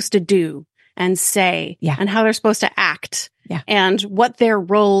is supposed to do and say, yeah, and how they're supposed to act, yeah, and what their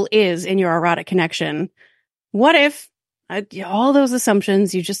role is in your erotic connection. What if all those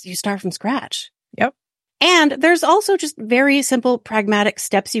assumptions, you start from scratch? Yep. And there's also just very simple, pragmatic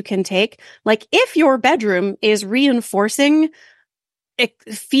steps you can take. Like if your bedroom is reinforcing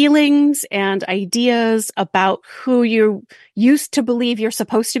feelings and ideas about who you used to believe you're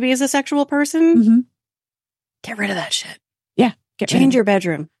supposed to be as a sexual person, mm-hmm. Get rid of that shit. Yeah. Change your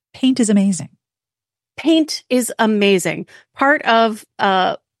bedroom. Paint is amazing. Paint is amazing. Part of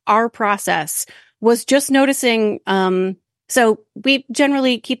our process was just noticing, so we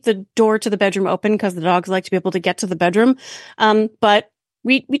generally keep the door to the bedroom open because the dogs like to be able to get to the bedroom. But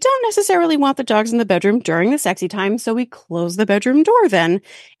we don't necessarily want the dogs in the bedroom during the sexy time, so we close the bedroom door then.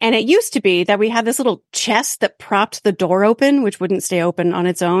 And it used to be that we had this little chest that propped the door open, which wouldn't stay open on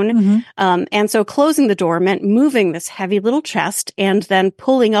its own. Mm-hmm. And so closing the door meant moving this heavy little chest and then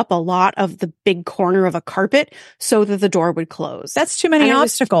pulling up a lot of the big corner of a carpet so that the door would close. That's too many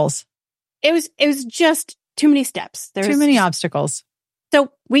obstacles. It was just too many steps. Too many obstacles.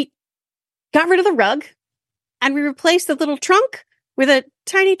 So we got rid of the rug and we replaced the little trunk with a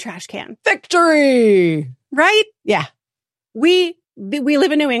tiny trash can. Victory! Right? Yeah. We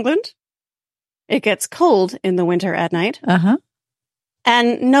live in New England. It gets cold in the winter at night. Uh-huh.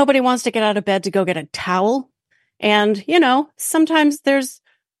 And nobody wants to get out of bed to go get a towel. And, sometimes there's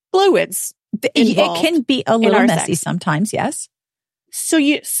fluids involved. It can be a little messy sometimes, yes.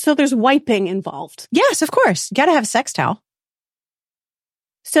 So there's wiping involved. Yes, of course. You got to have a sex towel.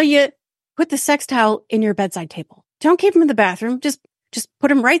 So you put the sex towel in your bedside table. Don't keep them in the bathroom. Just put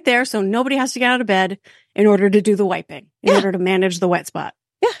them right there so nobody has to get out of bed in order to do the wiping, in order to manage the wet spot.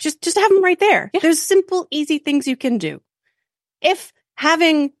 Yeah. Just have them right there. Yeah. There's simple, easy things you can do. If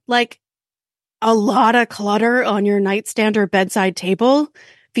having like a lot of clutter on your nightstand or bedside table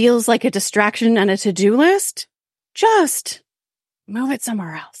feels like a distraction and a to-do list, just move it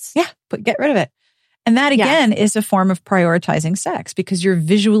somewhere else. Yeah, but get rid of it. And that, again, is a form of prioritizing sex because you're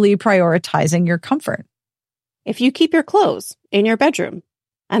visually prioritizing your comfort. If you keep your clothes in your bedroom,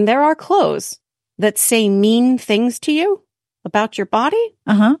 and there are clothes that say mean things to you about your body,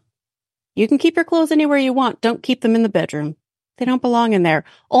 you can keep your clothes anywhere you want. Don't keep them in the bedroom. They don't belong in there.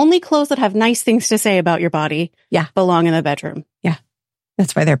 Only clothes that have nice things to say about your body belong in the bedroom. Yeah.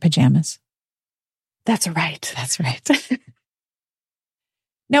 That's why they're pajamas. That's right. That's right.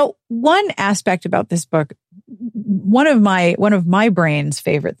 Now, one aspect about this book, one of my brain's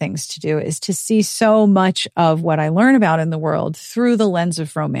favorite things to do is to see so much of what I learn about in the world through the lens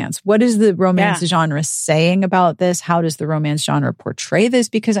of romance. What is the romance genre saying about this? How does the romance genre portray this?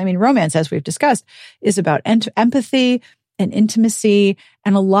 Because, I mean, romance, as we've discussed, is about empathy and intimacy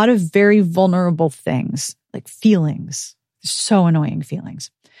and a lot of very vulnerable things, like feelings, so annoying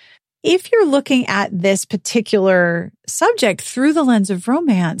feelings. If you're looking at this particular subject through the lens of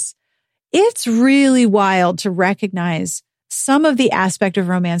romance, it's really wild to recognize some of the aspect of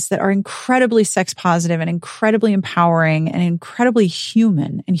romance that are incredibly sex positive and incredibly empowering and incredibly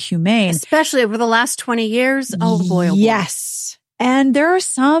human and humane. Especially over the last 20 years. Oh boy, oh boy. Yes. And there are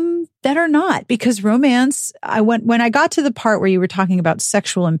some that are not, because romance, when I got to the part where you were talking about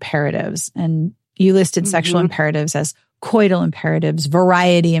sexual imperatives, and you listed sexual imperatives as coital imperatives,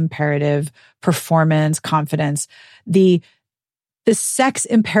 variety imperative, performance, confidence, the sex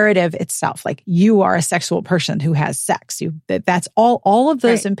imperative itself, like you are a sexual person who has sex. That's all of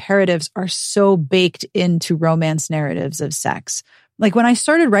those imperatives are so baked into romance narratives of sex. Like when I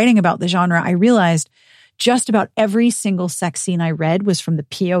started writing about the genre, I realized just about every single sex scene I read was from the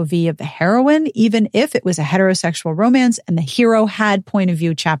POV of the heroine, even if it was a heterosexual romance and the hero had point of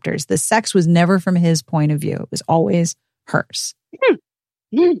view chapters. The sex was never from his point of view. It was always hers.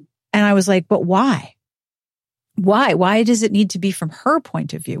 And I was like, but why? Why does it need to be from her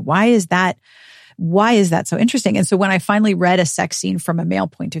point of view? Why is that so interesting? And so when I finally read a sex scene from a male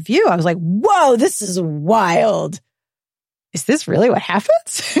point of view, I was like, whoa, this is wild. Is this really what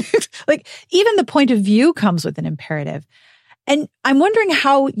happens? Like even the point of view comes with an imperative. And I'm wondering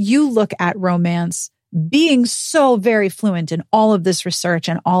how you look at romance being so very fluent in all of this research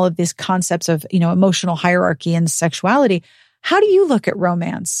and all of these concepts of, emotional hierarchy and sexuality. How do you look at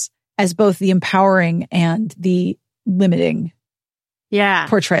romance as both the empowering and the limiting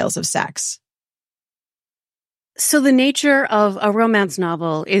portrayals of sex? So the nature of a romance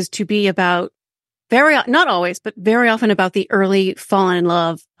novel is to be about not always, but very often about the early fallen in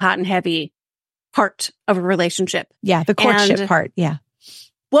love, hot and heavy part of a relationship. Yeah, the courtship part. Yeah.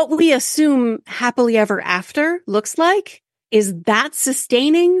 What we assume happily ever after looks like is that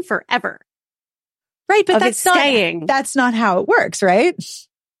sustaining forever. Right, but that's not how it works, right?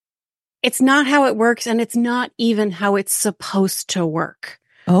 It's not how it works, and it's not even how it's supposed to work.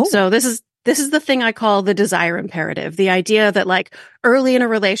 Oh. So this is the thing I call the desire imperative. The idea that like early in a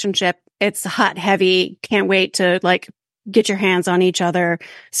relationship, it's hot, heavy, can't wait to like get your hands on each other,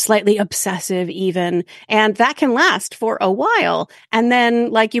 slightly obsessive even. And that can last for a while. And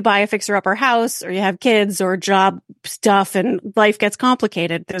then like you buy a fixer-upper house or you have kids or job stuff and life gets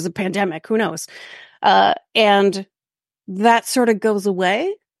complicated. There's a pandemic, who knows? And that sort of goes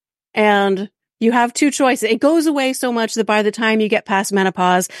away. And you have two choices. It goes away so much that by the time you get past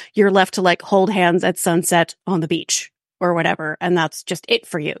menopause, you're left to like hold hands at sunset on the beach or whatever. And that's just it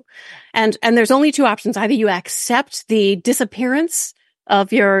for you. And there's only two options. Either you accept the disappearance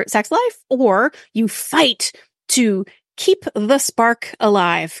of your sex life or you fight to keep the spark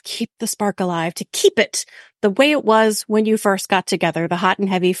alive, to keep it the way it was when you first got together, the hot and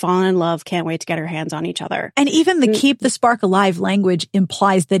heavy, fallen in love, can't wait to get our hands on each other. And even the keep the spark alive language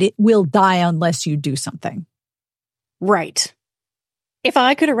implies that it will die unless you do something. Right. If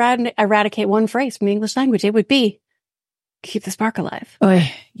I could eradicate one phrase from the English language, it would be keep the spark alive.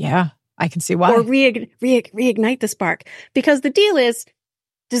 Yeah, I can see why. Or reignite the spark. Because the deal is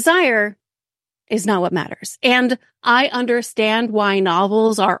desire is not what matters. And I understand why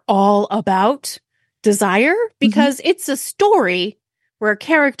novels are all about desire, because it's a story where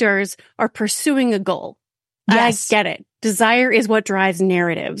characters are pursuing a goal. Yes. I get it. Desire is what drives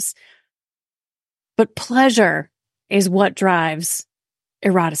narratives. But pleasure is what drives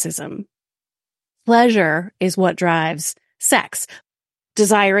eroticism. Pleasure is what drives sex.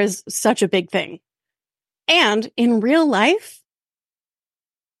 Desire is such a big thing. And in real life,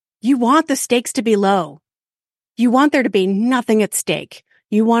 you want the stakes to be low. You want there to be nothing at stake.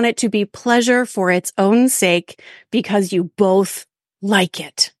 You want it to be pleasure for its own sake because you both like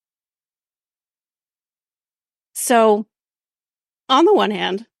it. So on the one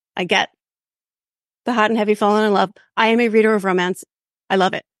hand, I get the hot and heavy falling in love. I am a reader of romance. I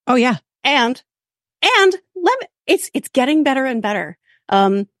love it. Oh yeah. And it's getting better and better.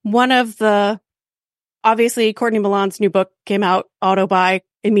 One of the, obviously Courtney Milan's new book came out, auto buy,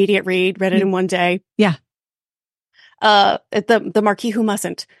 immediate read, read it in one day. Yeah. The Marquis Who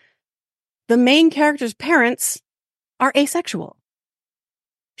Mustn't. The main character's parents are asexual.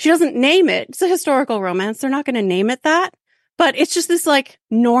 She doesn't name it. It's a historical romance. They're not going to name it that, but it's just this like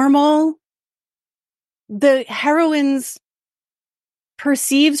normal. The heroine's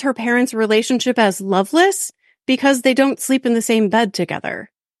perceives her parents' relationship as loveless because they don't sleep in the same bed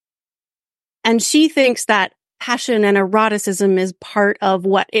together. And she thinks that passion and eroticism is part of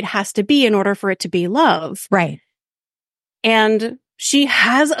what it has to be in order for it to be love. Right. And she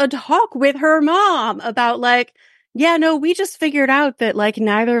has a talk with her mom about like, yeah, no, we just figured out that like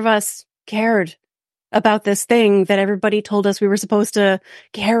neither of us cared about this thing that everybody told us we were supposed to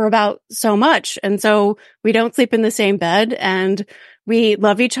care about so much. And so we don't sleep in the same bed, and we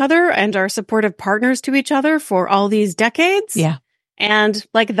love each other and are supportive partners to each other for all these decades. Yeah. And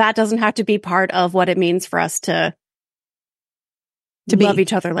like that doesn't have to be part of what it means for us to love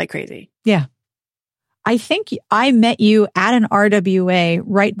each other like crazy. Yeah. I think I met you at an RWA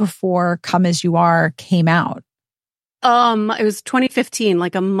right before Come As You Are came out. It was 2015,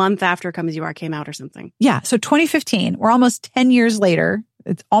 like a month after Come As You Are came out or something. Yeah. So 2015, we're almost 10 years later.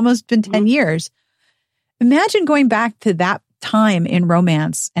 It's almost been 10 years. Imagine going back to that time in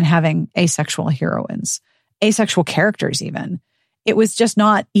romance and having asexual heroines, asexual characters even. It was just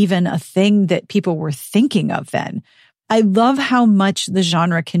not even a thing that people were thinking of then. I love how much the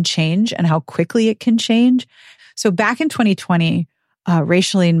genre can change and how quickly it can change. So back in 2020,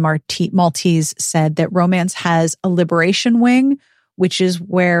 Rachaeline Maltese said that romance has a liberation wing, which is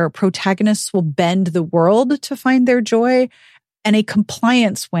where protagonists will bend the world to find their joy, and a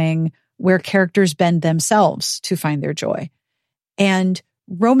compliance wing where characters bend themselves to find their joy. And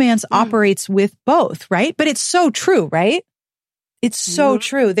romance operates with both, right? But it's so true, right? It's so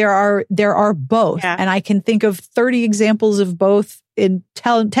true. There are both. Yeah. And I can think of 30 examples of both in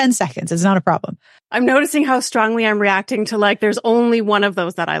 10 seconds. It's not a problem. I'm noticing how strongly I'm reacting to like, there's only one of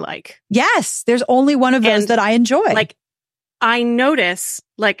those that I like. Yes, there's only one of those that I enjoy. Like, I notice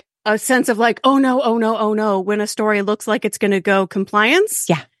like a sense of like, oh no, when a story looks like it's going to go compliance.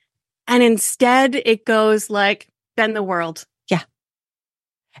 Yeah. And instead it goes like, bend the world. Yeah.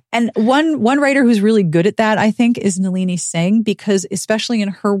 And one writer who's really good at that, I think, is Nalini Singh, because especially in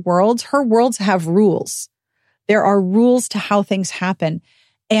her worlds have rules. There are rules to how things happen.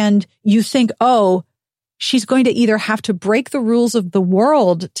 And you think, oh, she's going to either have to break the rules of the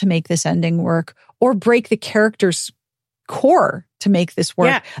world to make this ending work, or break the character's core to make this work.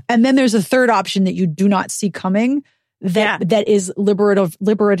 Yeah. And then there's a third option that you do not see coming that is liberational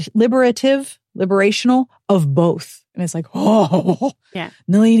of both. And it's like, oh, yeah,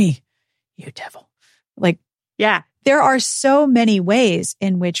 Nalini, you devil. Like, yeah, there are so many ways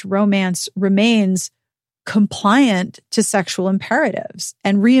in which romance remains compliant to sexual imperatives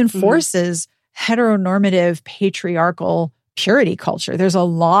and reinforces heteronormative patriarchal purity culture. There's a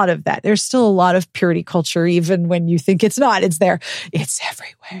lot of that. There's still a lot of purity culture, even when you think it's not. It's there. It's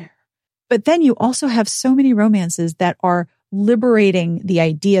everywhere. But then you also have so many romances that are liberating the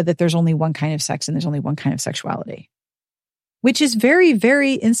idea that there's only one kind of sex and there's only one kind of sexuality, which is very,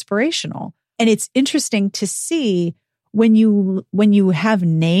 very inspirational. And it's interesting to see when you have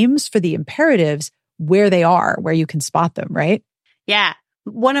names for the imperatives, where they are, where you can spot them, right? Yeah.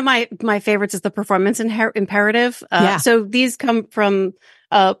 One of my favorites is the performance imperative. So these come from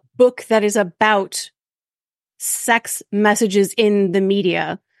a book that is about sex messages in the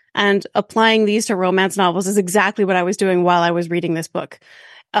media, and applying these to romance novels is exactly what I was doing while I was reading this book.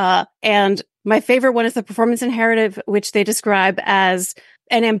 And my favorite one is the performance imperative, which they describe as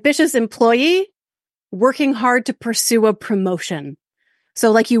an ambitious employee working hard to pursue a promotion.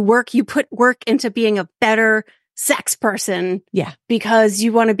 So like you put work into being a better sex person. Yeah. Because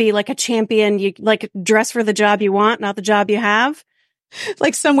you want to be like a champion. You like dress for the job you want, not the job you have.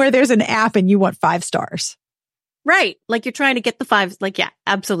 Like somewhere there's an app and you want 5 stars. Right. Like you're trying to get the 5. Like, yeah,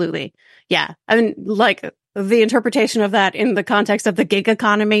 absolutely. Yeah. I mean, like the interpretation of that in the context of the gig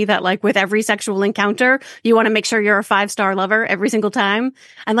economy, that like with every sexual encounter, you want to make sure you're a 5-star lover every single time.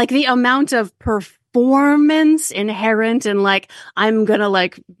 And like the amount of performance inherent in like, I'm gonna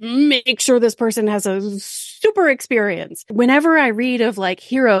like make sure this person has a super experience. Whenever I read of like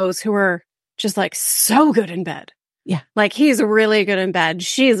heroes who are just like so good in bed. Yeah. Like he's really good in bed.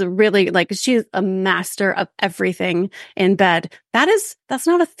 She's a master of everything in bed. That's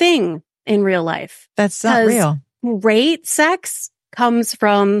not a thing in real life. That's not real. great sex comes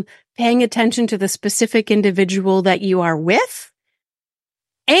from paying attention to the specific individual that you are with.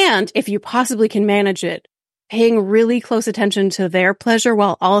 And if you possibly can manage it, paying really close attention to their pleasure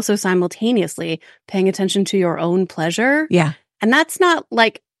while also simultaneously paying attention to your own pleasure. Yeah. And that's not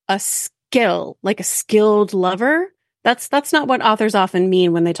like a skill, like a skilled lover. That's not what authors often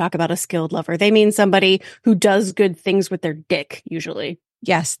mean when they talk about a skilled lover. They mean somebody who does good things with their dick, usually.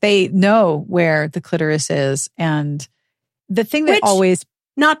 Yes, they know where the clitoris is. And the thing that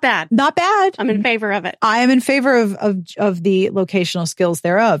not bad. Not bad. I'm in favor of it. I am in favor of the locational skills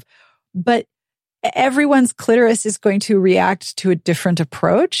thereof. But everyone's clitoris is going to react to a different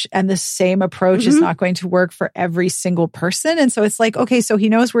approach, and the same approach is not going to work for every single person. And so it's like, okay, so he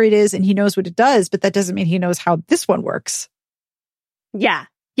knows where it is and he knows what it does, but that doesn't mean he knows how this one works. Yeah.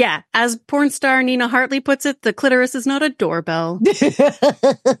 Yeah. As porn star Nina Hartley puts it, the clitoris is not a doorbell.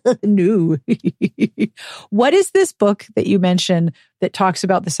 No. What is this book that you mentioned that talks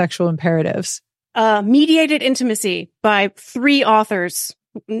about the sexual imperatives? Mediated Intimacy by 3 authors,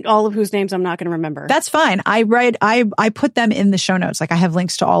 all of whose names I'm not going to remember. That's fine. I put them in the show notes. Like I have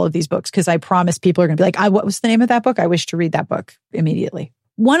links to all of these books because I promise people are going to be like, what was the name of that book? I wish to read that book immediately.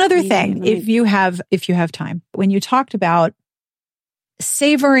 One other thing, if you have time, when you talked about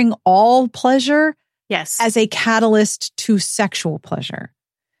savoring all pleasure as a catalyst to sexual pleasure,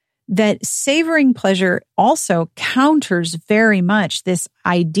 that savoring pleasure also counters very much this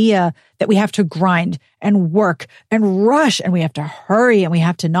idea that we have to grind and work and rush and we have to hurry and we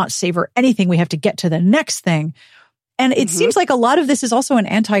have to not savor anything. We have to get to the next thing. And it seems like a lot of this is also an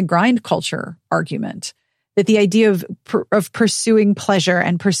anti-grind culture argument, that the idea of pursuing pleasure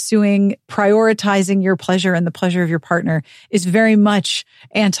and prioritizing your pleasure and the pleasure of your partner is very much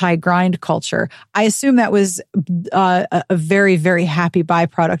anti-grind culture. I assume that was a very, very happy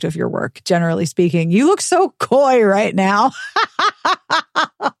byproduct of your work, generally speaking. You look so coy right now.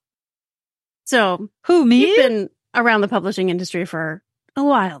 So, who, me? You've been around the publishing industry for a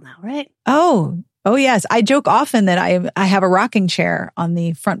while now, right? Oh, yes. I joke often that I have a rocking chair on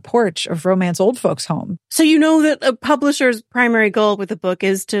the front porch of Romance Old Folks' Home. So you know that a publisher's primary goal with a book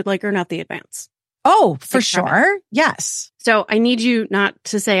is to earn out the advance. Oh, for sure. Yes. So I need you not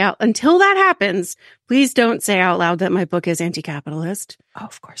to say out until that happens. Please don't say out loud that my book is anti-capitalist. Oh,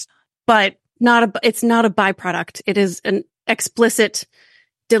 of course not. But it's not a byproduct. It is an explicit,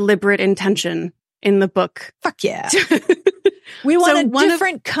 deliberate intention in the book. Fuck yeah. We want a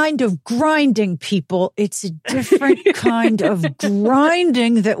different kind of grinding, people. It's a different kind of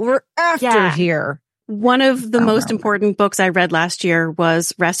grinding that we're after here. One of the most important books I read last year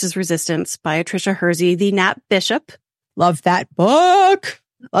was Rest is Resistance by Tricia Hersey, the Nat Bishop. Love that book.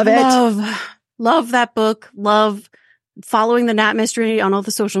 Love it. Love that book. Love following the Nat mystery on all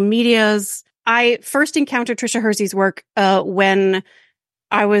the social medias. I first encountered Tricia Hersey's work when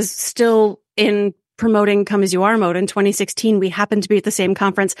I was still in promoting Come As You Are mode in 2016. We happened to be at the same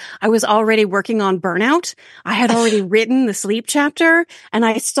conference. I was already working on burnout. I had already written the sleep chapter, and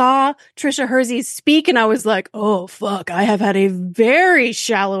I saw Tricia Hersey speak, and I was like, oh, fuck, I have had a very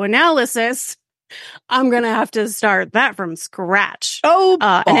shallow analysis. I'm going to have to start that from scratch. Oh,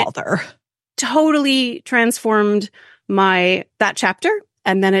 bother. And it totally transformed that chapter.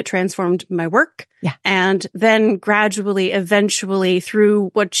 And then it transformed my work. Yeah. And then gradually, eventually,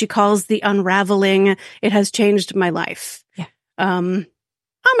 through what she calls the unraveling, it has changed my life. Yeah. I'm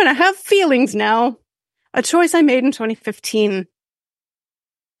going to have feelings now. A choice I made in 2015.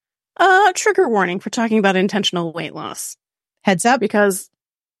 Trigger warning for talking about intentional weight loss. Heads up. Because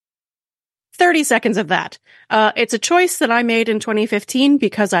 30 seconds of that. It's a choice that I made in 2015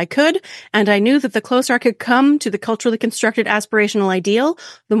 because I could, and I knew that the closer I could come to the culturally constructed aspirational ideal,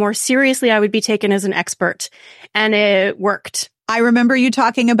 the more seriously I would be taken as an expert. And it worked. I remember you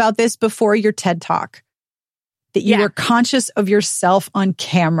talking about this before your TED Talk, that you were conscious of yourself on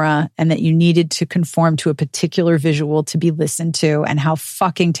camera and that you needed to conform to a particular visual to be listened to, and how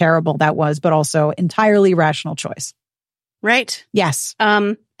fucking terrible that was, but also entirely rational choice. Right? Yes.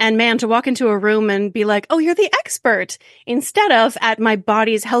 And man, to walk into a room and be like, oh, you're the expert, instead of at my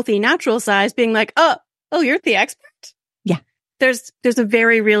body's healthy, natural size being like, oh, you're the expert. Yeah. There's a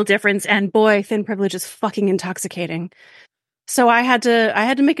very real difference. And boy, thin privilege is fucking intoxicating. So I had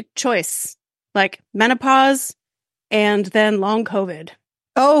to make a choice, like menopause and then long COVID.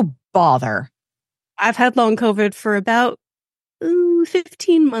 Oh, bother. I've had long COVID for about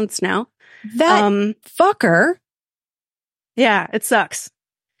 15 months now. That fucker. Yeah, it sucks.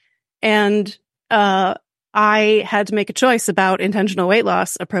 And I had to make a choice about intentional weight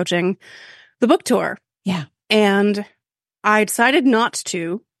loss approaching the book tour. Yeah. And I decided not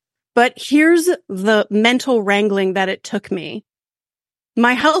to But here's the mental wrangling that it took me.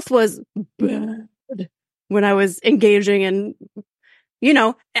 My health was bad when I was engaging in,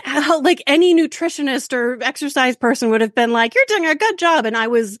 like any nutritionist or exercise person would have been like, you're doing a good job. And I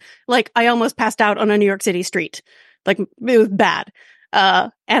was like, I almost passed out on a New York City street. Like, it was bad.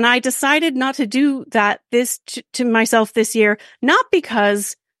 And I decided not to do that to myself this year, not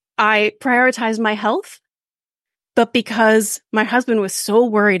because I prioritized my health, but because my husband was so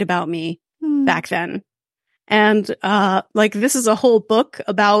worried about me back then. And, this is a whole book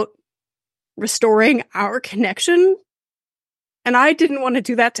about restoring our connection. And I didn't want to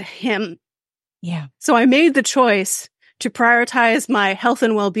do that to him. Yeah. So I made the choice to prioritize my health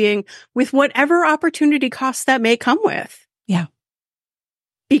and well-being with whatever opportunity costs that may come with. Yeah.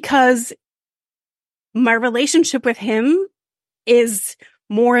 Because my relationship with him is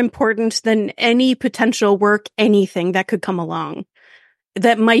more important than any potential work, anything that could come along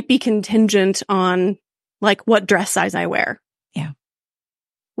that might be contingent on like what dress size I wear. Yeah.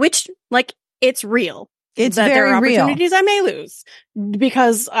 Which, like, it's real. It's that very there are real. opportunities I may lose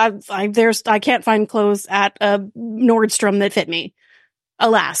because I can't find clothes at a Nordstrom that fit me.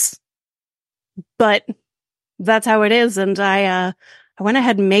 Alas. But that's how it is. And I went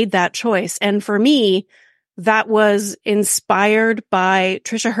ahead and made that choice. And for me, that was inspired by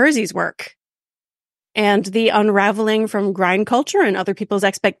Trisha Hersey's work and the unraveling from grind culture and other people's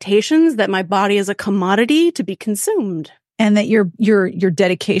expectations that my body is a commodity to be consumed. And that your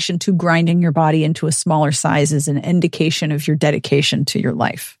dedication to grinding your body into a smaller size is an indication of your dedication to your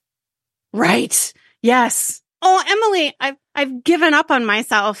life. Right. Yes. Oh, Emily, I've given up on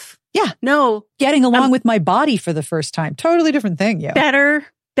myself. Yeah. No. Getting along with my body for the first time. Totally different thing. Yeah.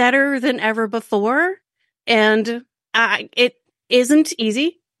 Better than ever before. And it isn't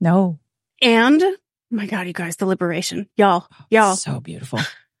easy. No. And, oh my God, you guys, the liberation. Y'all. So beautiful.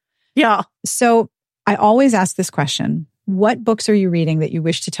 Y'all. So I always ask this question. What books are you reading that you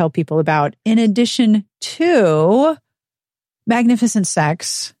wish to tell people about in addition to Magnificent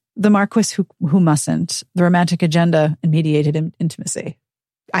Sex, The Marquis Who Mustn't, The Romantic Agenda, and Mediated Intimacy?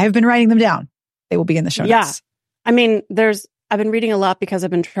 I have been writing them down. They will be in the show notes. Yeah. I mean, I've been reading a lot because I've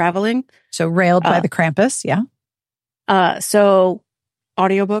been traveling. So Railed by the Krampus, yeah. So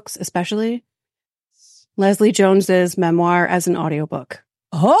audiobooks, especially Leslie Jones's memoir as an audiobook.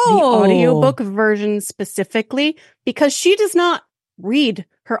 Oh, the audiobook version specifically, because she does not read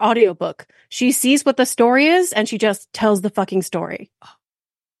her audiobook. She sees what the story is and she just tells the fucking story.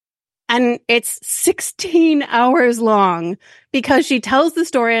 And it's 16 hours long because she tells the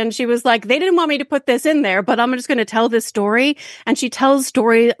story and she was like, they didn't want me to put this in there, but I'm just going to tell this story. And she tells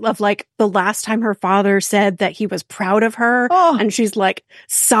story of like the last time her father said that he was proud of her. Oh. And she's like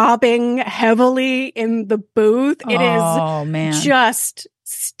sobbing heavily in the booth. It is just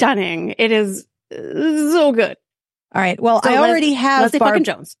stunning. It is so good. All right. Well, so I already have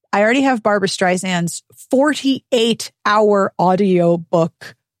Jones. I already have Barbara Streisand's 48-hour audio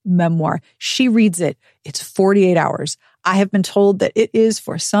book memoir. She reads it. It's 48 hours. I have been told that it is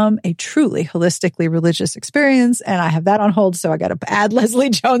for some a truly holistically religious experience, and I have that on hold, so I got to add Leslie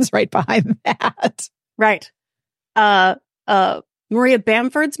Jones right behind that. Right. Maria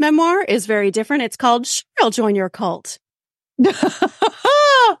Bamford's memoir is very different. It's called Sure, I'll Join Your Cult.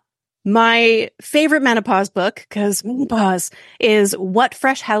 My favorite menopause book, because menopause, is What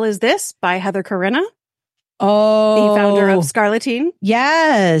Fresh Hell Is This by Heather Corinna. Oh. The founder of Scarleteen.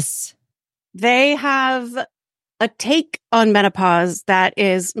 Yes. They have a take on menopause that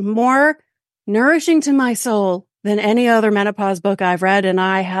is more nourishing to my soul than any other menopause book I've read, and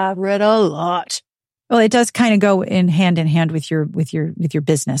I have read a lot. Well, it does kind of go in hand with your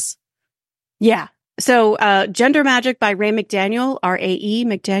business. Yeah. So, Gender Magic by Ray McDaniel, R-A-E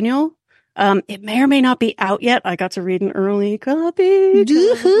McDaniel. It may or may not be out yet. I got to read an early copy.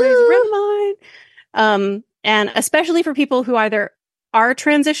 And especially for people who either are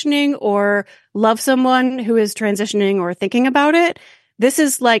transitioning or love someone who is transitioning or thinking about it, this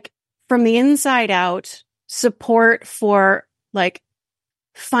is like from the inside out support for like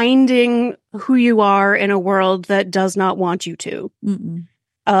finding who you are in a world that does not want you to.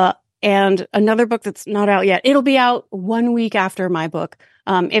 And another book that's not out yet, it'll be out 1 week after my book.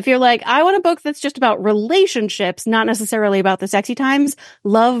 If you're like, I want a book that's just about relationships, not necessarily about the sexy times,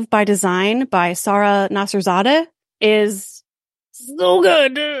 Love by Design by Sarah Nasserzadeh is so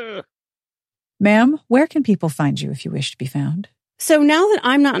good. Ma'am, where can people find you if you wish to be found? So now that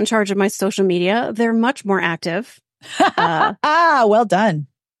I'm not in charge of my social media, they're much more active. Well done.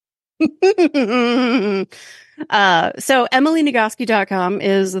 So EmilyNagoski.com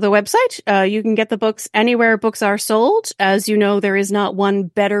is the website. You can get the books anywhere books are sold. As you know, there is not one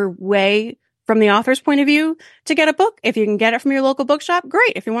better way from the author's point of view to get a book. If you can get it from your local bookshop,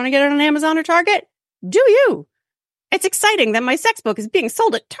 great. If you want to get it on Amazon or Target, do you. It's exciting that my sex book is being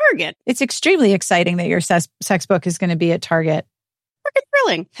sold at Target. It's extremely exciting that your sex book is going to be at Target. Freaking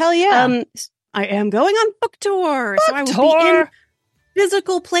thrilling. Hell yeah. I am going on book tour. So I will be in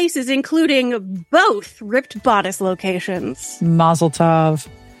physical places, including both Ripped Bodice locations. Mazel tov.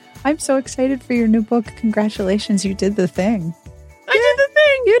 I'm so excited for your new book. Congratulations, you did the thing. I did the thing.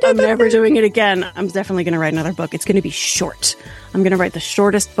 I'm never doing it again. I'm definitely going to write another book. It's going to be short. I'm going to write the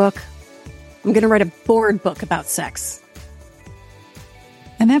shortest book. I'm going to write a board book about sex.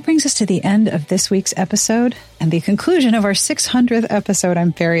 And that brings us to the end of this week's episode and the conclusion of our 600th episode.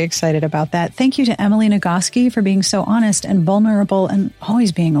 I'm very excited about that. Thank you to Emily Nagoski for being so honest and vulnerable and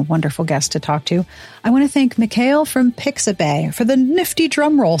always being a wonderful guest to talk to. I want to thank Mikhail from Pixabay for the nifty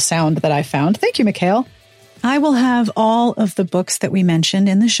drum roll sound that I found. Thank you, Mikhail. I will have all of the books that we mentioned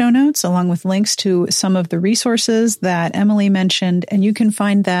in the show notes, along with links to some of the resources that Emily mentioned, and you can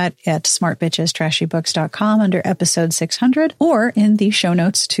find that at smartbitchestrashybooks.com under episode 600, or in the show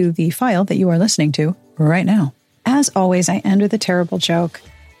notes to the file that you are listening to right now. As always, I end with a terrible joke,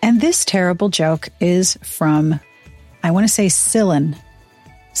 and this terrible joke is from, I want to say Cylin.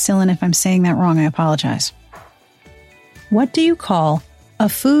 Cylin, if I'm saying that wrong, I apologize. What do you call a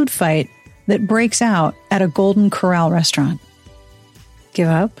food fight that breaks out at a Golden Corral restaurant? Give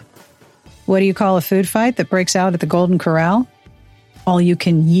up? What do you call a food fight that breaks out at the Golden Corral? All you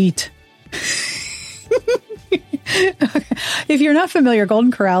can yeet. If you're not familiar,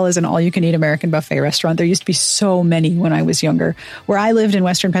 Golden Corral is an all-you-can-eat American buffet restaurant. There used to be so many when I was younger. Where I lived in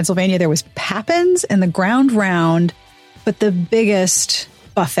Western Pennsylvania, there was Pappin's and the Ground Round, but the biggest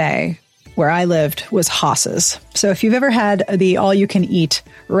buffet where I lived was Haas's. So if you've ever had the all-you-can-eat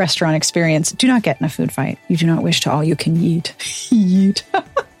restaurant experience, do not get in a food fight. You do not wish to all-you-can-eat. Eat.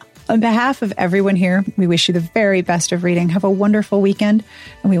 On behalf of everyone here, we wish you the very best of reading. Have a wonderful weekend,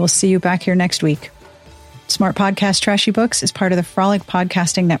 and we will see you back here next week. Smart Podcast Trashy Books is part of the Frolic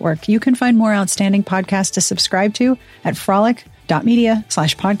Podcasting Network. You can find more outstanding podcasts to subscribe to at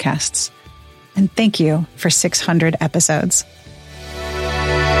frolic.media/podcasts. And thank you for 600 episodes.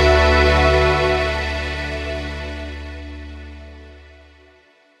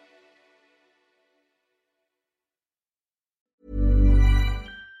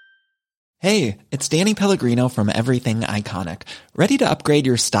 Hey, it's Danny Pellegrino from Everything Iconic. Ready to upgrade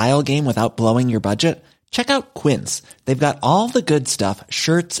your style game without blowing your budget? Check out Quince. They've got all the good stuff,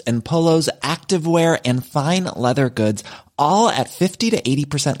 shirts and polos, activewear, and fine leather goods, all at 50 to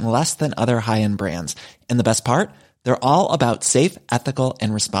 80% less than other high-end brands. And the best part? They're all about safe, ethical,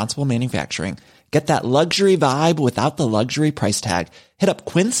 and responsible manufacturing. Get that luxury vibe without the luxury price tag. Hit up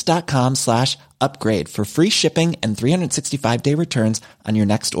quince.com/upgrade for free shipping and 365-day returns on your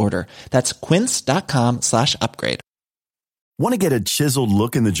next order. That's quince.com/upgrade. Want to get a chiseled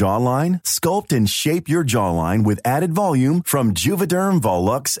look in the jawline? Sculpt and shape your jawline with added volume from Juvederm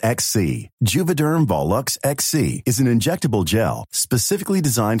Volux XC. Juvederm Volux XC is an injectable gel specifically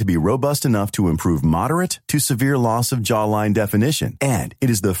designed to be robust enough to improve moderate to severe loss of jawline definition. And it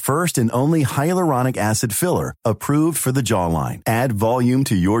is the first and only hyaluronic acid filler approved for the jawline. Add volume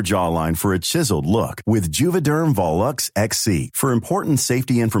to your jawline for a chiseled look with Juvederm Volux XC. For important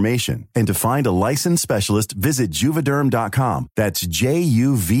safety information and to find a licensed specialist, visit Juvederm.com. That's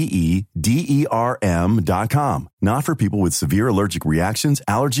Juvederm.com. Not for people with severe allergic reactions,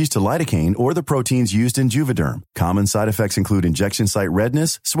 allergies to lidocaine, or the proteins used in Juvederm. Common side effects include injection site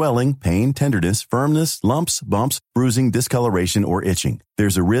redness, swelling, pain, tenderness, firmness, lumps, bumps, bruising, discoloration, or itching.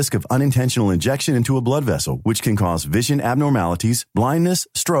 There's a risk of unintentional injection into a blood vessel, which can cause vision abnormalities, blindness,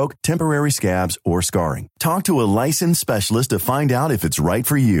 stroke, temporary scabs, or scarring. Talk to a licensed specialist to find out if it's right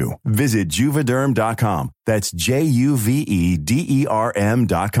for you. Visit Juvederm.com. That's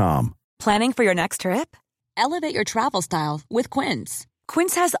Juvederm.com. Planning for your next trip? Elevate your travel style with Quince.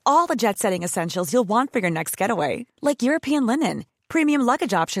 Quince has all the jet-setting essentials you'll want for your next getaway, like European linen, premium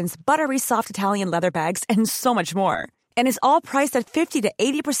luggage options, buttery soft Italian leather bags, and so much more. And is all priced at 50 to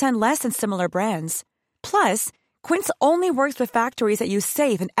 80% less than similar brands. Plus, Quince only works with factories that use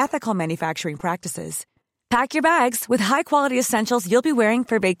safe and ethical manufacturing practices. Pack your bags with high-quality essentials you'll be wearing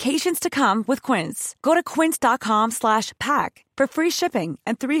for vacations to come with Quince. Go to quince.com/pack for free shipping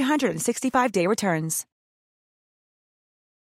and 365-day returns.